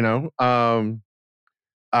weird, Yeah,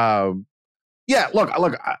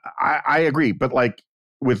 look, I agree, but like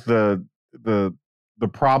with the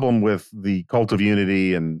problem with the cult of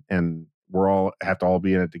unity and we're all have to all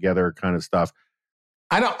be in it together kind of stuff.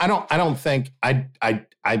 I don't think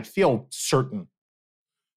I feel certain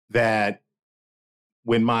that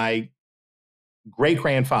when my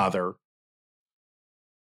great-grandfather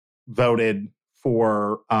voted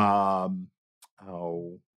for why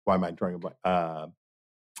am I drawing a blank?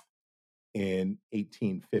 In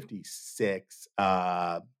 1856,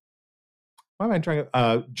 why am I trying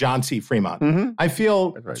to John C. Fremont? Mm-hmm. I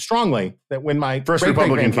feel strongly that when my first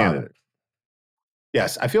Republican candidate.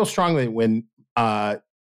 Yes, I feel strongly when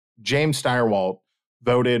James Steyerwalt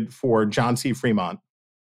voted for John C. Fremont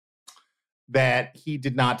that he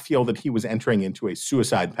did not feel that he was entering into a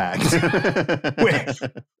suicide pact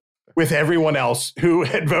with everyone else who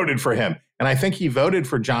had voted for him. And I think he voted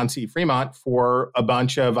for John C. Fremont for a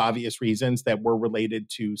bunch of obvious reasons that were related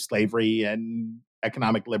to slavery and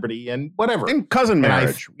economic liberty and whatever. And cousin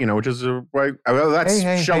marriage, which is right. Well, that's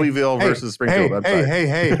Shelbyville versus Springfield.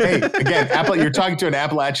 Hey. Again, you're talking to an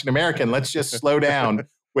Appalachian American. Let's just slow down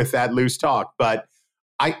with that loose talk. But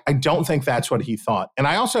I don't think that's what he thought. And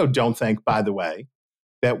I also don't think, by the way,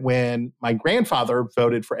 that when my grandfather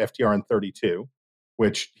voted for FDR in 32,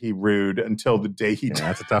 which he rued until the day he died.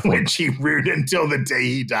 That's a tough one. Which he rued until the day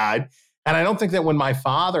he died. And I don't think that when my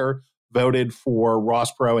father voted for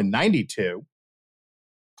Ross Perot in 92,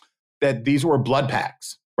 that these were blood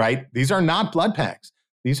pacts, right? These are not blood pacts.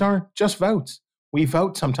 These are just votes. We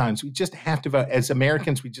vote sometimes. We just have to vote. As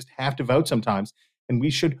Americans, we just have to vote sometimes. And we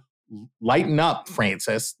should lighten up,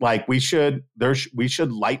 Francis. Like we should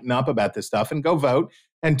lighten up about this stuff and go vote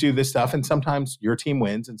and do this stuff. And sometimes your team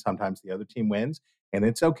wins and sometimes the other team wins. And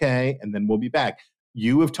it's okay. And then we'll be back.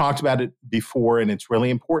 You have talked about it before, and it's really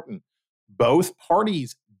important. Both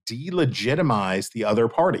parties delegitimize the other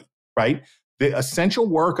party, right? The essential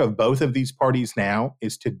work of both of these parties now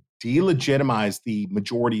is to delegitimize the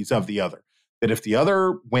majorities of the other. That if the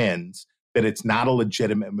other wins, that it's not a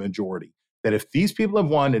legitimate majority. That if these people have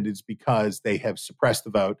won, it is because they have suppressed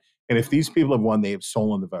the vote. And if these people have won, they have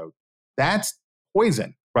stolen the vote. That's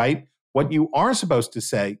poison, right? What you are supposed to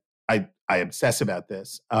say, I obsess about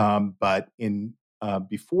this, but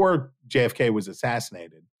before JFK was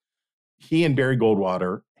assassinated, he and Barry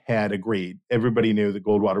Goldwater had agreed. Everybody knew that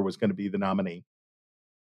Goldwater was going to be the nominee.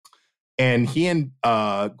 And he and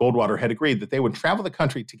Goldwater had agreed that they would travel the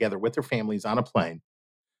country together with their families on a plane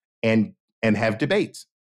and have debates.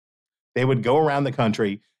 They would go around the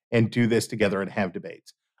country and do this together and have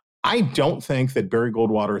debates. I don't think that Barry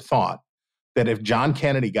Goldwater thought that if John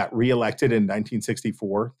Kennedy got reelected in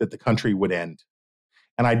 1964, that the country would end.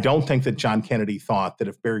 And I don't think that John Kennedy thought that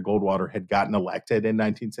if Barry Goldwater had gotten elected in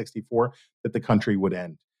 1964, that the country would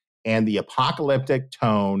end. And the apocalyptic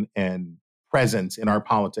tone and presence in our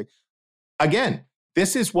politics, again,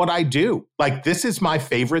 this is what I do. Like, this is my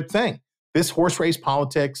favorite thing. This horse race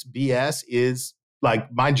politics BS is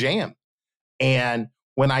like my jam. And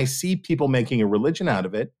when I see people making a religion out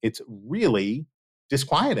of it, it's really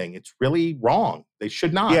disquieting. It's really wrong. They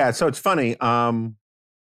should not. Yeah, so it's funny.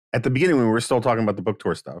 At the beginning, when we were still talking about the book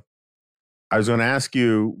tour stuff, I was going to ask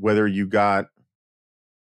you whether you got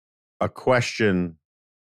a question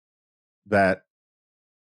that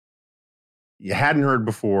you hadn't heard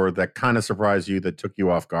before that kind of surprised you, that took you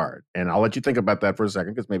off guard. And I'll let you think about that for a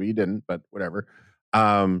second, because maybe you didn't, but whatever.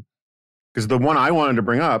 Because the one I wanted to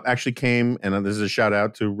bring up actually came, and this is a shout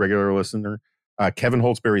out to regular listener, Kevin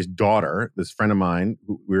Holtzberry's daughter, this friend of mine.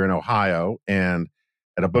 We were in Ohio and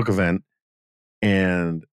at a book event,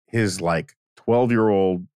 and his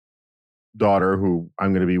 12-year-old daughter, who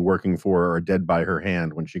I'm going to be working for or dead by her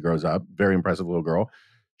hand when she grows up, very impressive little girl.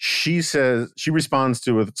 She responds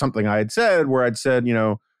to something I had said, where I'd said,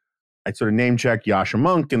 I'd sort of name check Yasha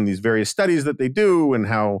Monk and these various studies that they do, and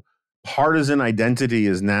how partisan identity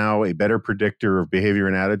is now a better predictor of behavior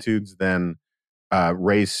and attitudes than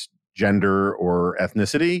race, gender, or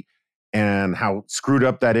ethnicity, and how screwed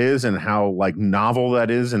up that is, and how novel that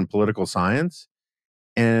is in political science.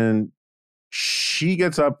 And she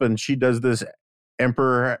gets up and she does this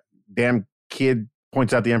emperor, damn kid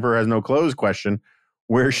points out the emperor has no clothes question,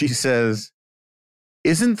 where she says,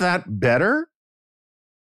 isn't that better?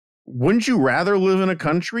 Wouldn't you rather live in a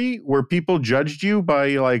country where people judged you by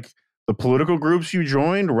the political groups you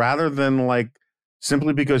joined, rather than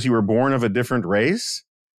simply because you were born of a different race?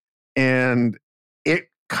 And it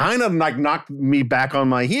kind of knocked me back on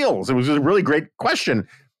my heels. It was a really great question.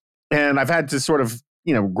 And I've had to sort of,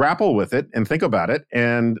 grapple with it and think about it.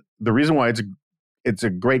 And the reason why it's a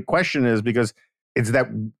great question is because it's that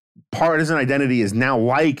partisan identity is now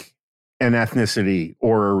like an ethnicity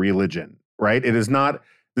or a religion, right? It is not.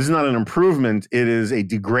 This is not an improvement. It is a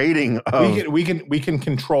degrading of. We can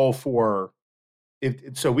control for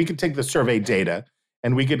it. So we can take the survey data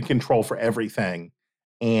and we can control for everything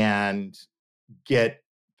and get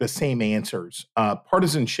the same answers.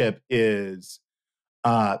 Partisanship is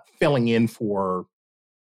filling in for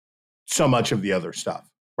so much of the other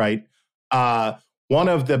stuff, right? One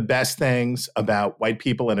of the best things about white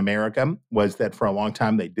people in America was that for a long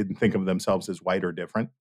time they didn't think of themselves as white or different.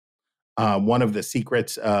 One of the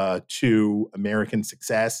secrets to American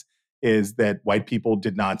success is that white people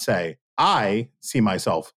did not say, I see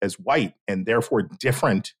myself as white and therefore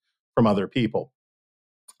different from other people.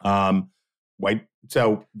 This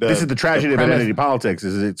is the tragedy of identity politics.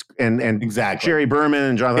 And exactly. Sherry Berman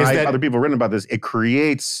and Jonathan Haidt, other people have written about this. It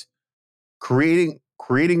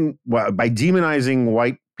creating by demonizing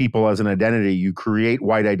white people as an identity. You create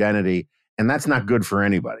white identity, and that's not good for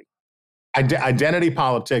anybody. Identity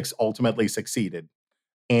politics ultimately succeeded.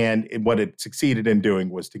 And what it succeeded in doing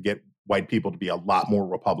was to get white people to be a lot more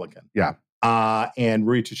Republican. Yeah. And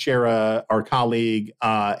Rui Teixeira, our colleague,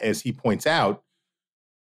 as he points out,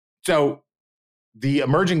 so the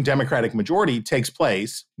emerging Democratic majority takes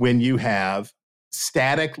place when you have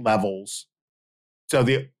static levels. So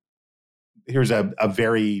here's a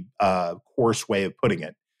very coarse way of putting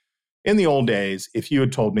it. In the old days, if you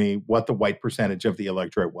had told me what the white percentage of the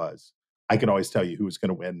electorate was, I could always tell you who was going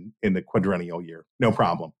to win in the quadrennial year. No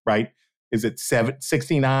problem, right? Is it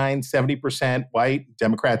 69, 70% white?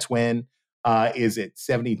 Democrats win. Is it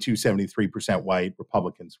 72, 73% white?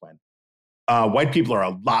 Republicans win. White people are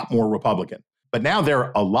a lot more Republican, but now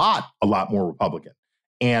they're a lot more Republican.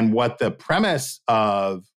 And what the premise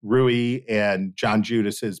of Rui and John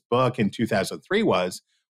Judas's book in 2003 was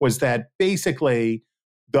that basically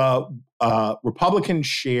the Republican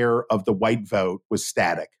share of the white vote was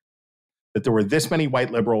static. That there were this many white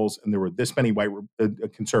liberals and there were this many white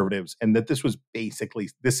conservatives, and that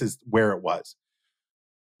this is where it was.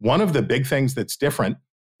 One of the big things that's different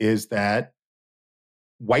is that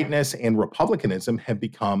whiteness and republicanism have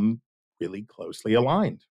become really closely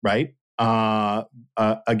aligned, right?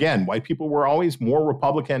 Again, white people were always more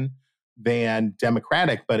Republican than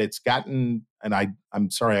Democratic, but it's gotten, and I'm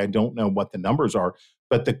sorry, I don't know what the numbers are,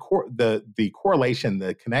 but the correlation,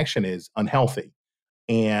 the connection is unhealthy.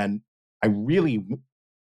 And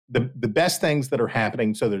the best things that are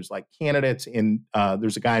happening, so there's like candidates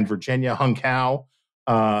there's a guy in Virginia, Hung Cao.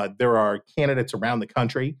 There are candidates around the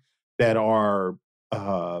country that are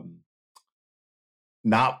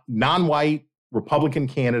not non-white Republican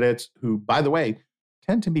candidates who, by the way,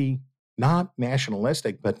 tend to be not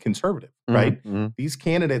nationalistic, but conservative, right? Mm-hmm. These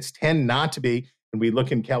candidates tend not to be, and we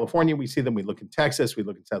look in California, we see them, we look in Texas, we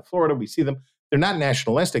look in South Florida, we see them. They're not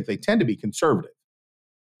nationalistic, they tend to be conservative.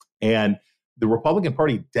 And the Republican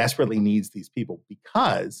Party desperately needs these people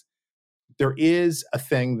because there is a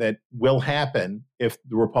thing that will happen if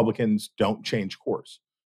the Republicans don't change course,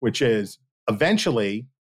 which is eventually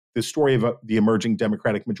the story of the emerging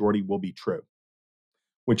Democratic majority will be true,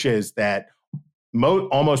 which is that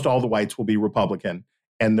almost all the whites will be Republican,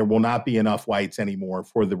 and there will not be enough whites anymore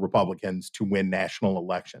for the Republicans to win national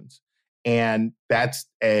elections. And that's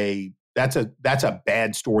a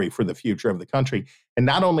bad story for the future of the country. And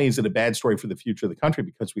not only is it a bad story for the future of the country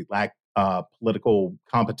because we lack political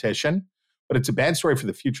competition, but it's a bad story for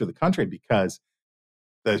the future of the country because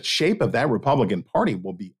the shape of that Republican Party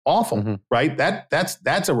will be awful, right?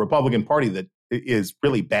 That's a Republican Party that is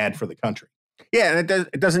really bad for the country. Yeah, and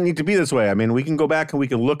it doesn't need to be this way. I mean, we can go back and we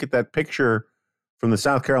can look at that picture from the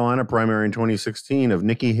South Carolina primary in 2016 of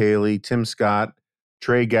Nikki Haley, Tim Scott,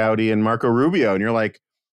 Trey Gowdy, and Marco Rubio. And you're like,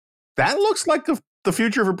 that looks like the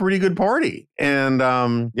future of a pretty good party.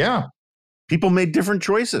 And yeah, people made different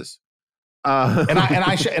choices. And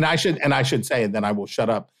I should say, and then I will shut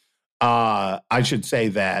up. I should say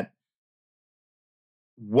that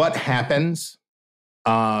what happens,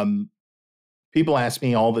 people ask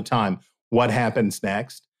me all the time, what happens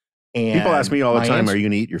next? And people ask me all the time, are you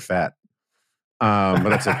going to eat your fat? But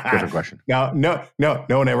that's a different question. No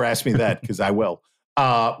one ever asked me that because I will.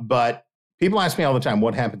 But people ask me all the time,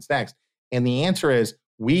 what happens next? And the answer is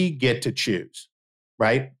we get to choose,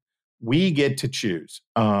 right? We get to choose.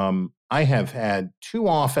 I have had too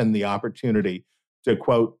often the opportunity to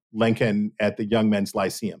quote Lincoln at the Young Men's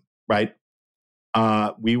Lyceum, right?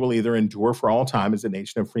 We will either endure for all time as a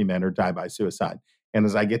nation of free men or die by suicide. And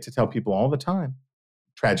as I get to tell people all the time,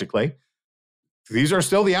 tragically, these are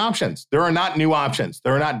still the options. There are not new options.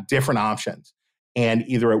 There are not different options. And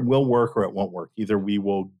either it will work or it won't work. Either we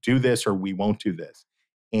will do this or we won't do this.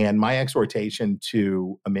 And my exhortation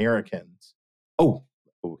to Americans,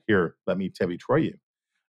 here, let me Debbie Troy you.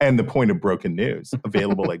 And the point of broken news,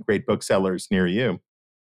 available at great booksellers near you.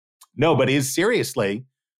 No, but seriously,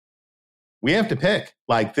 we have to pick.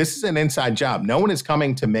 Like, this is an inside job. No one is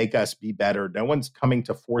coming to make us be better. No one's coming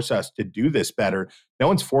to force us to do this better. No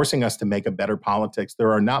one's forcing us to make a better politics.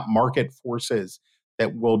 There are not market forces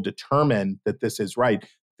that will determine that this is right.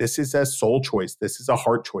 This is a soul choice. This is a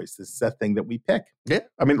heart choice. This is a thing that we pick. Yeah.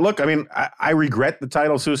 I mean, look, I regret the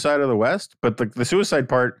title Suicide of the West, but the suicide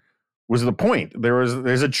part was the point. There's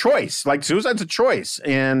a choice. Like, suicide's a choice.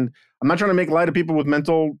 And I'm not trying to make light of people with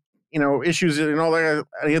mental, issues and all that,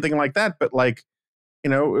 anything like that. But it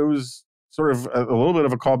was sort of a little bit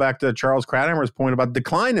of a callback to Charles Krauthammer's point about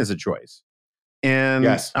decline as a choice. And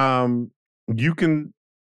yes. You can,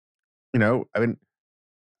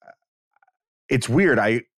 it's weird.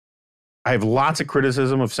 I have lots of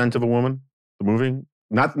criticism of Scent of a Woman, the movie.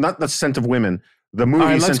 Not the Scent of Women. The All movie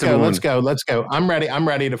right, let's Scent of go. Women. Let's go. I'm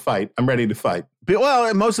ready to fight.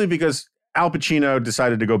 Well, mostly because Al Pacino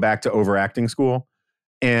decided to go back to overacting school,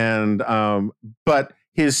 and but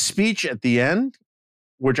his speech at the end,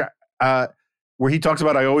 which where he talks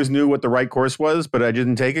about, I always knew what the right course was, but I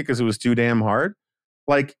didn't take it because it was too damn hard.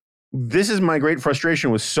 Like, this is my great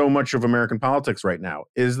frustration with so much of American politics right now,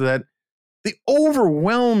 is that the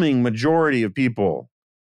overwhelming majority of people,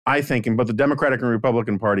 I think, in both the Democratic and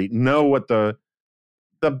Republican Party, know what the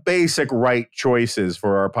basic right choices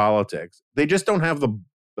for our politics. They just don't have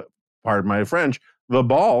pardon my French, the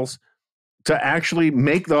balls to actually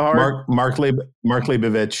make the hard. Mark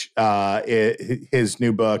Leibovich, his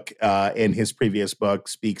new book and his previous book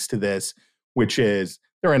speaks to this, which is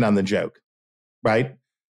they're in on the joke, right?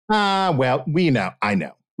 Well, I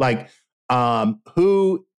know. Like,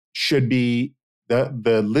 who should be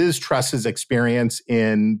the Liz Truss's experience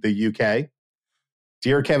in the UK?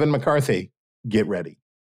 Dear Kevin McCarthy, get ready.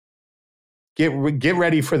 Get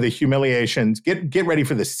ready for the humiliations. Get ready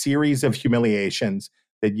for the series of humiliations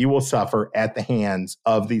that you will suffer at the hands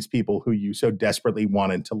of these people who you so desperately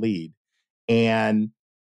wanted to lead. And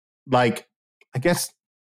like, I guess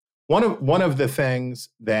one of the things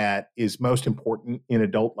that is most important in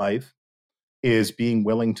adult life is being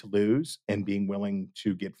willing to lose and being willing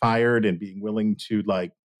to get fired and being willing to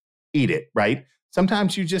like eat it, right?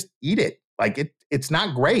 Sometimes you just eat it. Like it's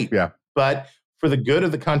not great. Yeah. But for the good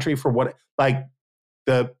of the country, for what like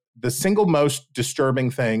the single most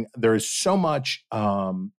disturbing thing, there is so much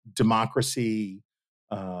democracy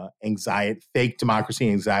anxiety, fake democracy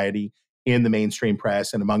anxiety in the mainstream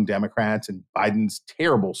press and among Democrats, and Biden's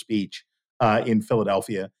terrible speech in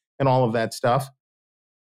Philadelphia and all of that stuff.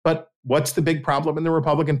 But what's the big problem in the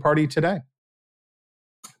Republican Party today?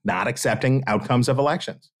 Not accepting outcomes of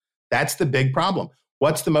elections. That's the big problem.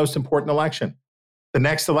 What's the most important election? The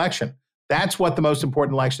next election. That's what the most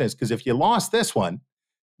important election is. Because if you lost this one,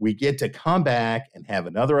 we get to come back and have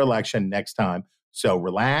another election next time. So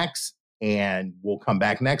relax, and we'll come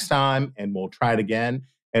back next time and we'll try it again,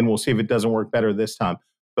 and we'll see if it doesn't work better this time.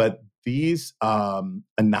 But these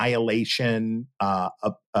annihilation,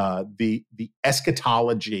 the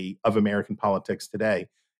eschatology of American politics today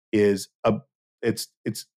is it's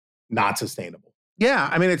not sustainable. Yeah,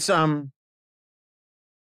 I mean, it's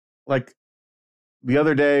like the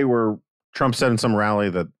other day where Trump said in some rally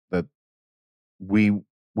that we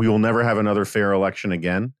will never have another fair election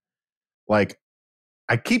again. Like,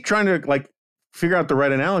 I keep trying to like figure out the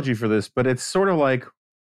right analogy for this, but it's sort of like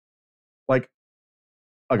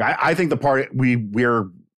I think the party we're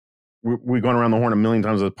going around the horn a million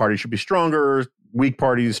times. The party should be stronger, weak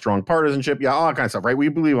parties, strong partisanship, yeah, all that kind of stuff, right? We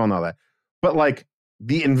believe on all that, but like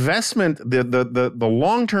the investment, the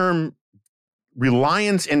long term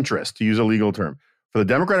reliance interest, to use a legal term, for the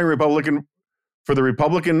Democratic and Republican, for the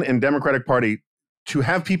Republican and Democratic Party to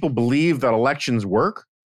have people believe that elections work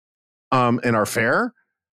and are fair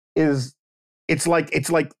it's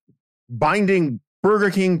like binding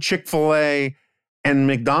Burger King, Chick-fil-A, and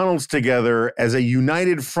McDonald's together as a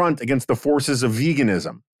united front against the forces of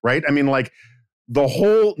veganism, right? I mean, like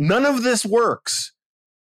none of this works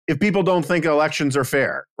if people don't think elections are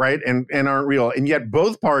fair, right? And aren't real. And yet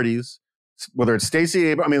both parties, whether it's Stacey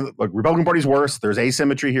Abrams, I mean, look, Republican Party's worse. There's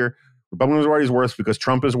asymmetry here. Republican Party's worse because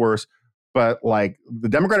Trump is worse. But like the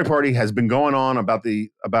Democratic Party has been going on about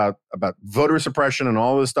voter suppression and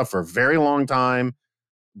all this stuff for a very long time.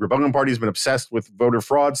 Republican Party has been obsessed with voter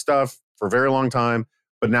fraud stuff for a very long time,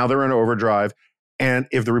 but now they're in overdrive. And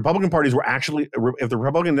if the Republican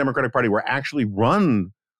and Democratic Party were actually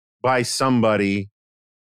run by somebody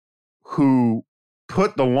who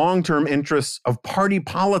put the long-term interests of party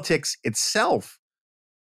politics itself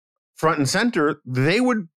front and center, they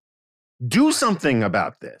would do something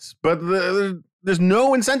about this. But there's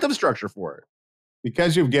no incentive structure for it.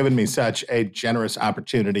 Because you've given me such a generous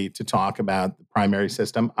opportunity to talk about the primary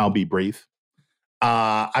system, I'll be brief.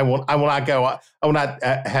 I will not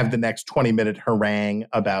have the next 20-minute harangue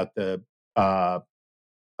about the part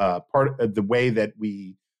of the way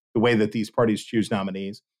that these parties choose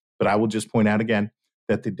nominees. But I will just point out again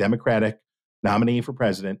that the Democratic nominee for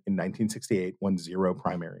president in 1968 won 0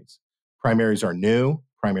 primaries. Primaries are new,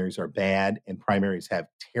 primaries are bad, and primaries have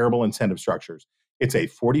terrible incentive structures. It's a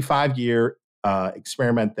 45-year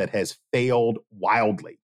experiment that has failed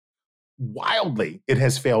wildly. It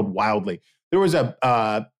has failed wildly. There was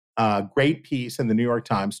a great piece in the New York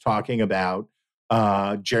Times talking about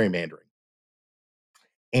gerrymandering.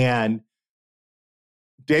 And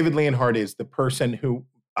David Leonhardt is the person who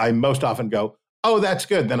I most often go, oh, that's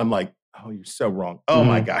good. Then I'm like, oh, oh, you're so wrong. Oh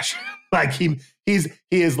my Mhm. gosh. Like he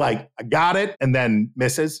is like, I got it, and then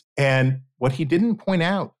misses. And what he didn't point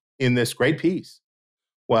out in this great piece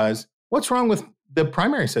was what's wrong with the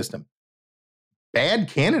primary system? Bad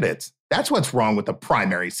candidates. That's what's wrong with the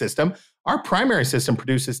primary system. Our primary system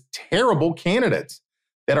produces terrible candidates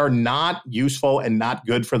that are not useful and not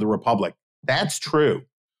good for the republic. That's true,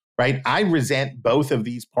 right? I resent both of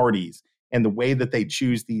these parties and the way that they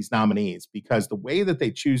choose these nominees, because the way that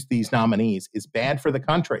they choose these nominees is bad for the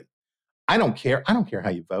country. I don't care. I don't care how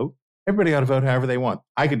you vote. Everybody ought to vote however they want.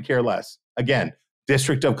 I could care less. Again,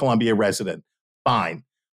 District of Columbia resident, fine.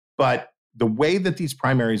 But the way that these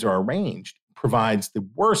primaries are arranged provides the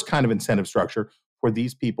worst kind of incentive structure for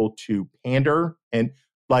these people to pander. And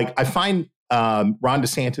like, I find Ron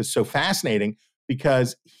DeSantis so fascinating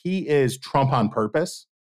because he is Trump on purpose,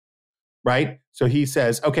 right? So he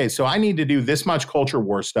says, okay, so I need to do this much culture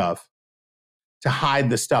war stuff to hide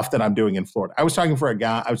the stuff that I'm doing in Florida. I was talking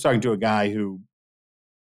to a guy who,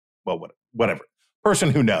 well, whatever,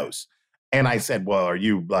 person who knows. And I said, well, are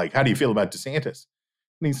you like, how do you feel about DeSantis?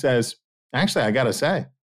 And he says, actually, I got to say,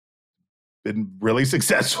 been really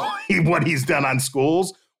successful. What he's done on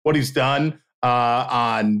schools, what he's done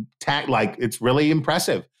on tech, like it's really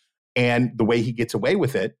impressive. And the way he gets away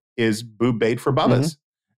with it is boob bait for Bubbas.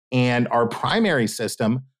 And our primary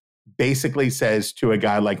system basically says to a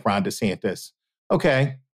guy like Ron DeSantis,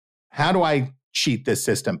 okay, how do I cheat this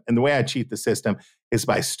system? And the way I cheat the system is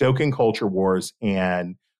by stoking culture wars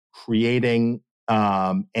and creating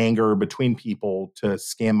anger between people to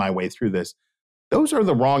scam my way through this. Those are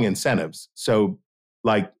the wrong incentives. So,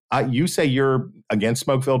 like, you say you're against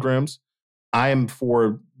smoke-filled rooms. I am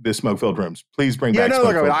for the smoke-filled rooms. Please bring back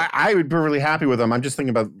smoke-filled rooms. I would be perfectly happy with them. I'm just thinking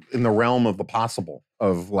about in the realm of the possible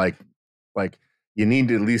of like you need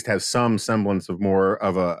to at least have some semblance of more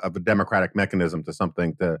of a democratic mechanism to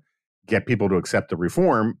something to get people to accept the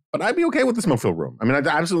reform. But I'd be okay with the smoke-filled room. I mean, I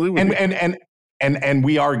absolutely would. And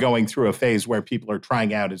we are going through a phase where people are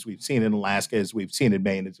trying out, as we've seen in Alaska, as we've seen in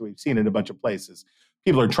Maine, as we've seen in a bunch of places.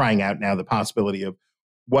 People are trying out now the possibility of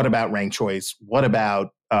what about ranked choice? What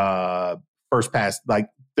about first pass? Like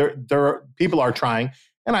people are trying,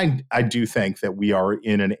 and I do think that we are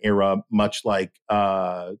in an era much like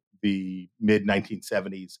the mid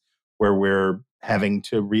 1970s, where we're having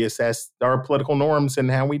to reassess our political norms and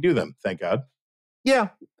how we do them. Thank God. Yeah,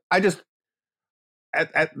 I just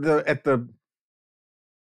at the.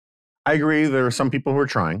 I agree. There are some people who are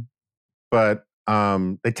trying, but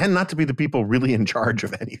they tend not to be the people really in charge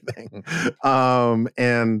of anything.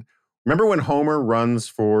 And remember when Homer runs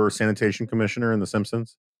for sanitation commissioner in The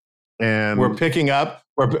Simpsons? And we're picking up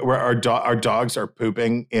where our dogs are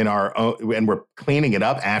pooping in our own, and we're cleaning it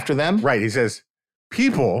up after them. Right. He says,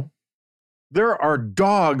 people, there are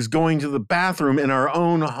dogs going to the bathroom in our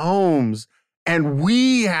own homes, and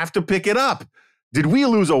we have to pick it up. Did we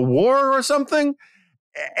lose a war or something?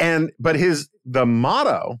 But the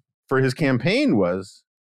motto for his campaign was,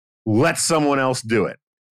 let someone else do it.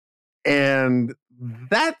 And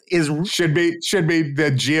that should be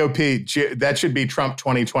the GOP. That should be Trump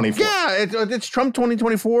 2024. Yeah, it's Trump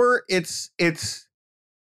 2024. It's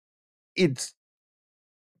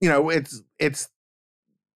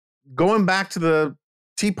going back to the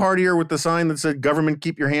Tea Partier with the sign that said, government,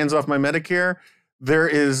 keep your hands off my Medicare. There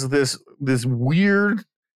is this weird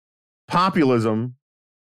populism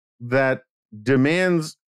that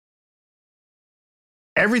demands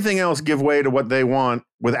everything else give way to what they want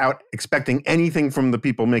without expecting anything from the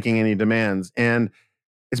people making any demands. And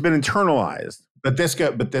it's been internalized. But this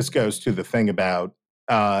goes to the thing about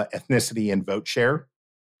ethnicity and vote share,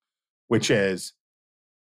 which is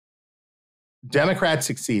Democrats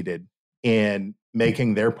succeeded in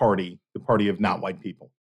making their party the party of not white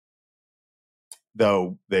people,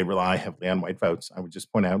 though they rely heavily on white votes. I would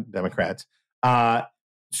just point out Democrats.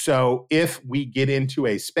 So if we get into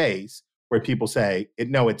a space where people say,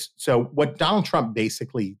 so what Donald Trump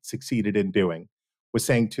basically succeeded in doing was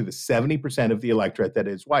saying to the 70% of the electorate that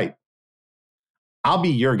is white, I'll be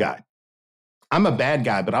your guy. I'm a bad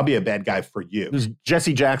guy, but I'll be a bad guy for you. There's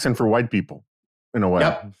Jesse Jackson for white people, in a way.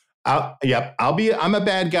 Yep. I'm a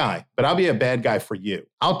bad guy, but I'll be a bad guy for you.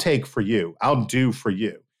 I'll take for you. I'll do for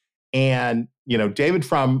you. And, David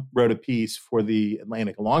Frum wrote a piece for The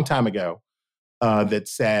Atlantic a long time ago that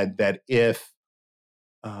said that if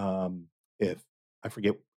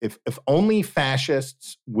only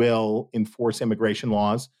fascists will enforce immigration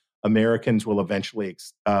laws, Americans will eventually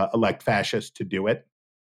elect fascists to do it.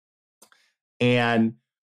 And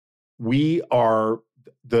we are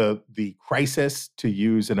the crisis, to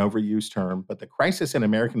use an overused term, but the crisis in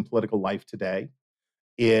American political life today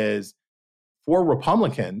is, for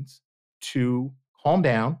Republicans, to calm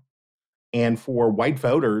down and for white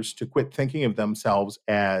voters to quit thinking of themselves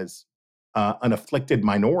as an afflicted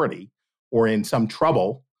minority or in some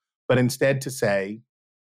trouble, but instead to say,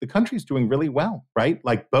 the country's doing really well, right?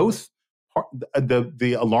 Like both,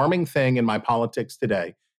 the alarming thing in my politics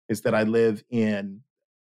today is that I live in,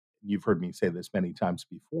 you've heard me say this many times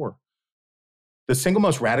before, the single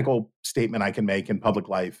most radical statement I can make in public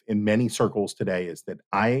life in many circles today is that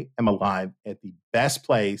I am alive at the best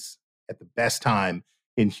place at the best time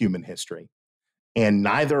in human history. And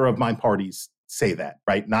neither of my parties say that,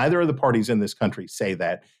 right? Neither of the parties in this country say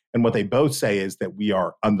that. And what they both say is that we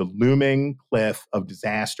are on the looming cliff of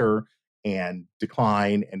disaster and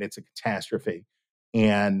decline, and it's a catastrophe.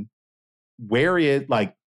 And where is,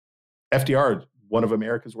 like, FDR, one of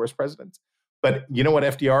America's worst presidents. But you know what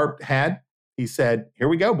FDR had? He said, here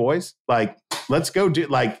we go, boys. Like, let's go do,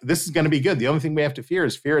 like, this is going to be good. The only thing we have to fear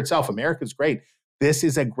is fear itself. America's great. This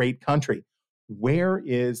is a great country. Where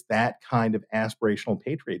is that kind of aspirational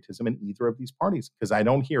patriotism in either of these parties? Because I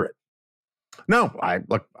don't hear it. No, I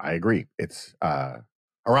agree. It's Harumph.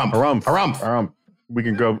 We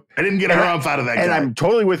can go. I didn't get a harumph out of that guy. And I'm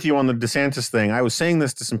totally with you on the DeSantis thing. I was saying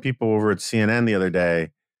this to some people over at CNN the other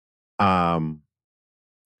day, that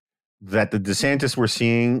the DeSantis we're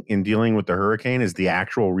seeing in dealing with the hurricane is the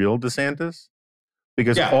actual real DeSantis.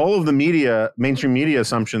 Because all of the mainstream media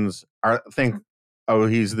assumptions think, oh,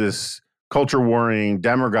 he's this culture warring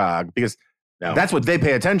demagogue, because that's what they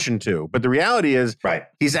pay attention to. But the reality is,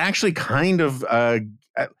 he's actually kind of, and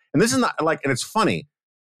this is not like, and it's funny,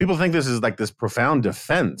 people think this is like this profound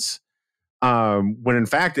defense, when in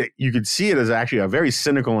fact you could see it as actually a very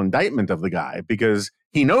cynical indictment of the guy, because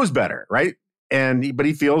he knows better, right? But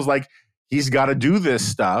he feels like he's got to do this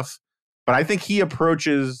stuff. But I think he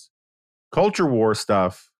approaches culture war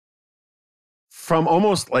stuff from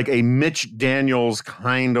almost like a Mitch Daniels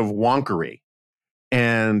kind of wonkery.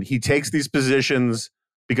 And he takes these positions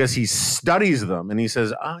because he studies them and he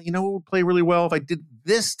says, you know what would play really well if I did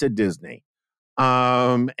this to Disney.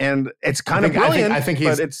 And it's kind of brilliant. I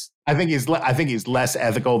think he's less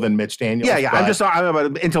ethical than Mitch Daniels. Yeah. I'm just talking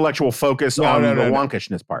about intellectual focus on the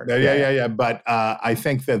wonkishness part. Yeah. But I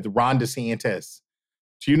think that Ron DeSantis,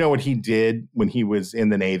 do you know what he did when he was in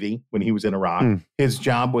the Navy, when he was in Iraq? His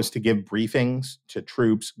job was to give briefings to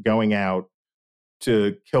troops going out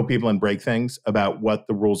to kill people and break things about what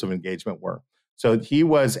the rules of engagement were. So he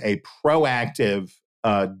was a proactive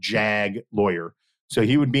JAG lawyer. So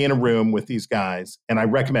he would be in a room with these guys, and I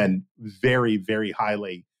recommend very, very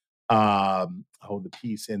highly the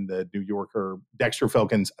piece in the New Yorker, Dexter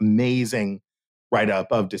Filkins' amazing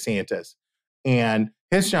write-up of DeSantis. And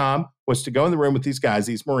his job was to go in the room with these guys,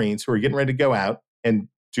 these Marines who are getting ready to go out and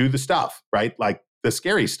do the stuff, right? Like the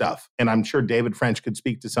scary stuff. And I'm sure David French could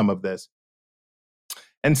speak to some of this.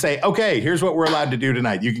 And say, okay, here's what we're allowed to do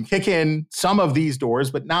tonight. You can kick in some of these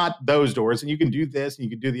doors, but not those doors. And you can do this and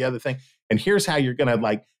you can do the other thing. And here's how you're going to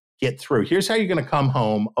like get through. Here's how you're going to come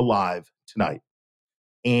home alive tonight.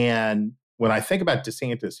 And when I think about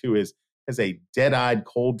DeSantis, who has a dead-eyed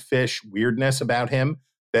cold fish weirdness about him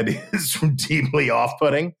that is deeply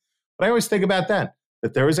off-putting, but I always think about that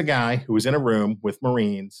there was a guy who was in a room with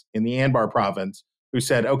Marines in the Anbar province who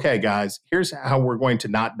said, okay, guys, here's how we're going to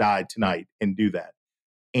not die tonight and do that.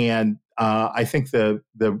 And I think the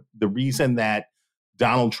reason that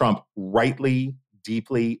Donald Trump rightly,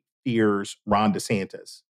 deeply fears Ron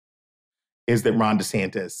DeSantis is that Ron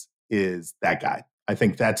DeSantis is that guy. I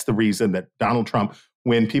think that's the reason that Donald Trump,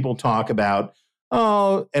 when people talk about,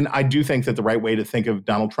 and I do think that the right way to think of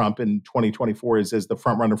Donald Trump in 2024 is as the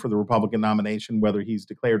front runner for the Republican nomination, whether he's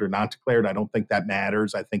declared or not declared. I don't think that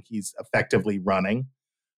matters. I think he's effectively running.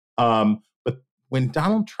 But when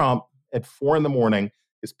Donald Trump at 4 a.m.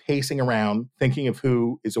 is pacing around thinking of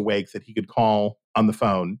who is awake that he could call on the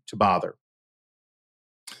phone to bother.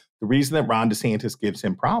 The reason that Ron DeSantis gives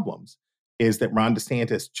him problems is that Ron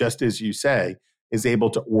DeSantis, just as you say, is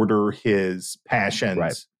able to order his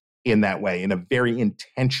passions in that way, in a very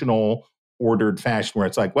intentional, ordered fashion where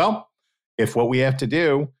it's like, well, if what we have to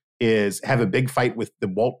do is have a big fight with the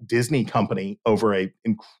Walt Disney Company over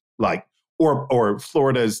or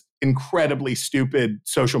Florida's incredibly stupid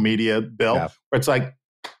social media bill, where it's like,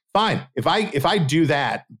 fine, if I do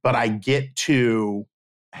that, but I get to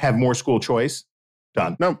have more school choice,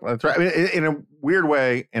 done. No, that's right. I mean, in a weird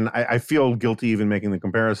way, and I feel guilty even making the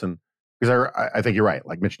comparison, because I think you're right.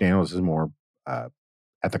 Like Mitch Daniels is more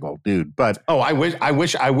ethical dude, but I wish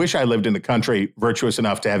I lived in a country virtuous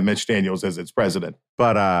enough to have Mitch Daniels as its president.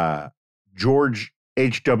 But George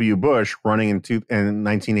H.W. Bush running in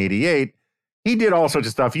 1988, he did all sorts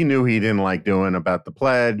of stuff you knew he didn't like doing about the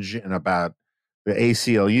pledge and about the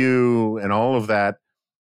ACLU and all of that.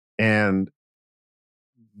 And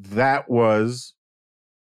that was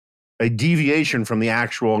a deviation from the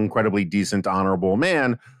actual incredibly decent, honorable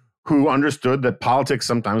man who understood that politics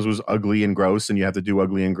sometimes was ugly and gross and you have to do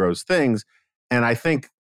ugly and gross things. And I think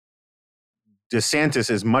DeSantis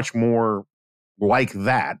is much more like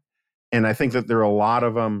that. And I think that there are a lot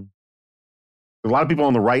of people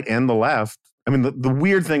on the right and the left. I mean, the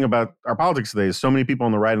weird thing about our politics today is so many people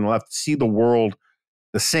on the right and the left see the world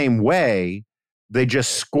the same way. They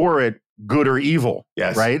just score it good or evil.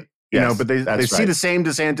 Yes. Right? Yes, But they see the same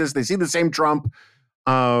DeSantis, they see the same Trump.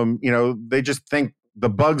 They just think the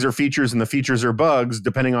bugs are features and the features are bugs,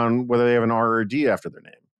 depending on whether they have an R or a D after their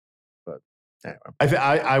name. But anyway.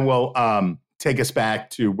 I will take us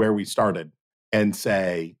back to where we started and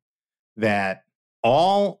say that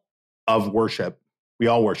all of worship, we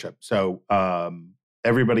all worship. So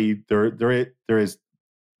everybody, there is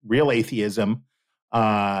real atheism,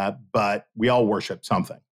 but we all worship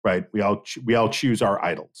something, right? We all choose our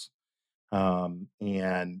idols,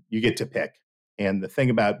 and you get to pick. And the thing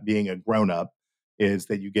about being a grown-up is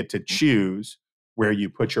that you get to choose where you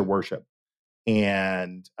put your worship.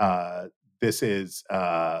 And this is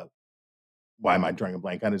why am I drawing a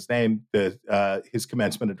blank on his name? His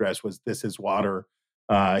commencement address was "This is water."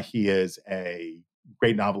 He is a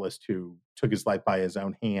great novelist who took his life by his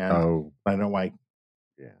own hand. Oh, I don't know why.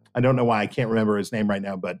 Yeah. I don't know why I can't remember his name right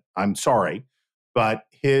now, but I'm sorry. But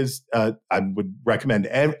his, I would recommend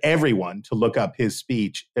everyone to look up his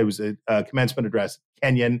speech. It was a commencement address at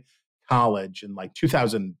Kenyon College in like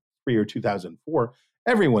 2003 or 2004.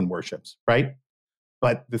 Everyone worships, right?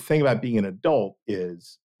 But the thing about being an adult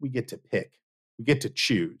is we get to pick, we get to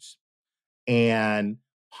choose. And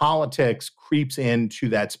politics creeps into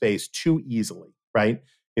that space too easily, right?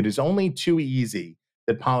 It is only too easy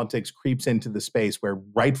that politics creeps into the space where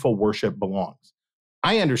rightful worship belongs.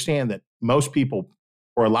 I understand that most people,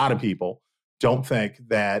 or a lot of people, don't think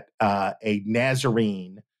that a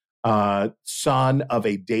Nazarene son of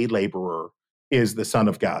a day laborer is the son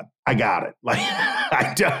of God. I got it. Like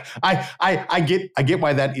I get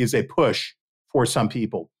why that is a push for some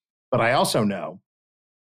people, but I also know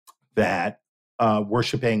that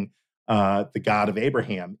worshiping the God of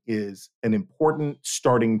Abraham is an important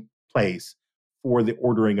starting place for the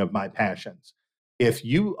ordering of my passions. If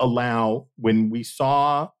you allow, when we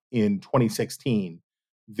saw in 2016,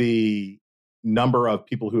 the number of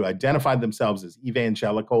people who identified themselves as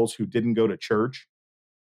evangelicals who didn't go to church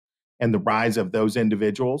and the rise of those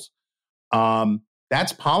individuals,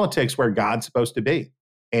 that's politics where God's supposed to be.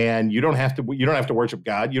 And you don't have to worship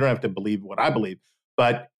God. You don't have to believe what I believe,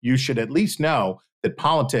 but you should at least know that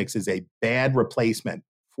politics is a bad replacement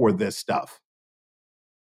for this stuff.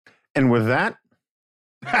 And with that,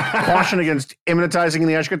 caution against immunizing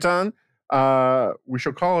the eschaton. We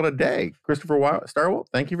shall call it a day. Christopher Starwell,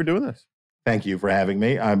 thank you for doing this. Thank you for having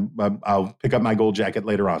me. I'll pick up my gold jacket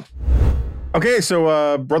later on. Okay,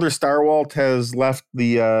 so Brother Starwalt has left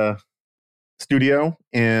the studio,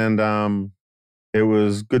 and it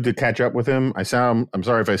was good to catch up with him. I'm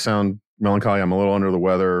sorry if I sound melancholy. I'm a little under the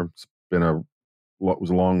weather. It's been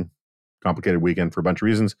was a long, complicated weekend for a bunch of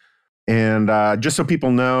reasons. And just so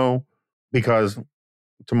people know, because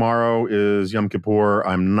tomorrow is Yom Kippur,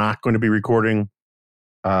 I'm not going to be recording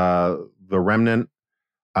The Remnant.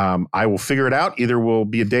 I will figure it out. Either we'll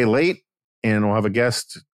be a day late and we'll have a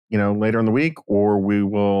guest, later in the week, or we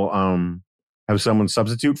will have someone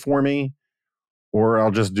substitute for me, or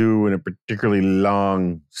I'll just do a particularly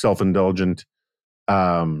long, self-indulgent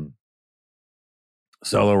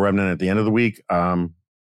solo Remnant at the end of the week.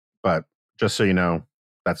 But just so you know,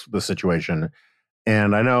 that's the situation.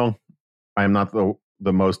 And I know I am not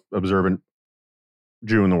the most observant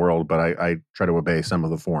Jew in the world, but I try to obey some of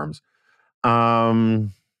the forms.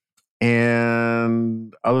 And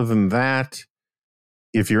other than that,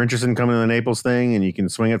 if you're interested in coming to the Naples thing and you can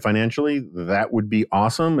swing it financially, that would be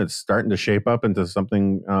awesome. It's starting to shape up into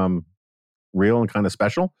something real and kind of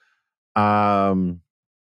special.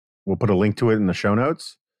 We'll put a link to it in the show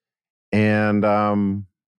notes. And I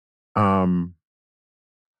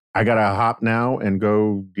got to hop now and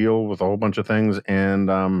go deal with a whole bunch of things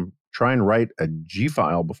and try and write a G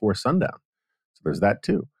file before sundown. So there's that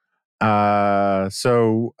too.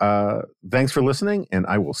 So thanks for listening, and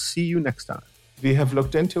I will see you next time. We have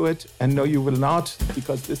looked into it, and no, you will not,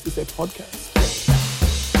 because this is a podcast.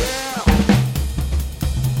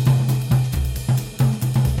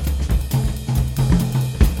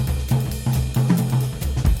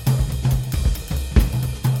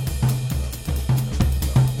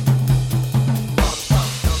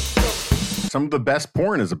 Some of the best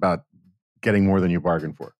porn is about getting more than you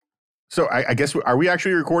bargained for. So I guess, are we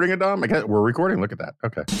actually recording it, Dom? I guess we're recording. Look at that.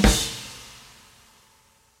 Okay.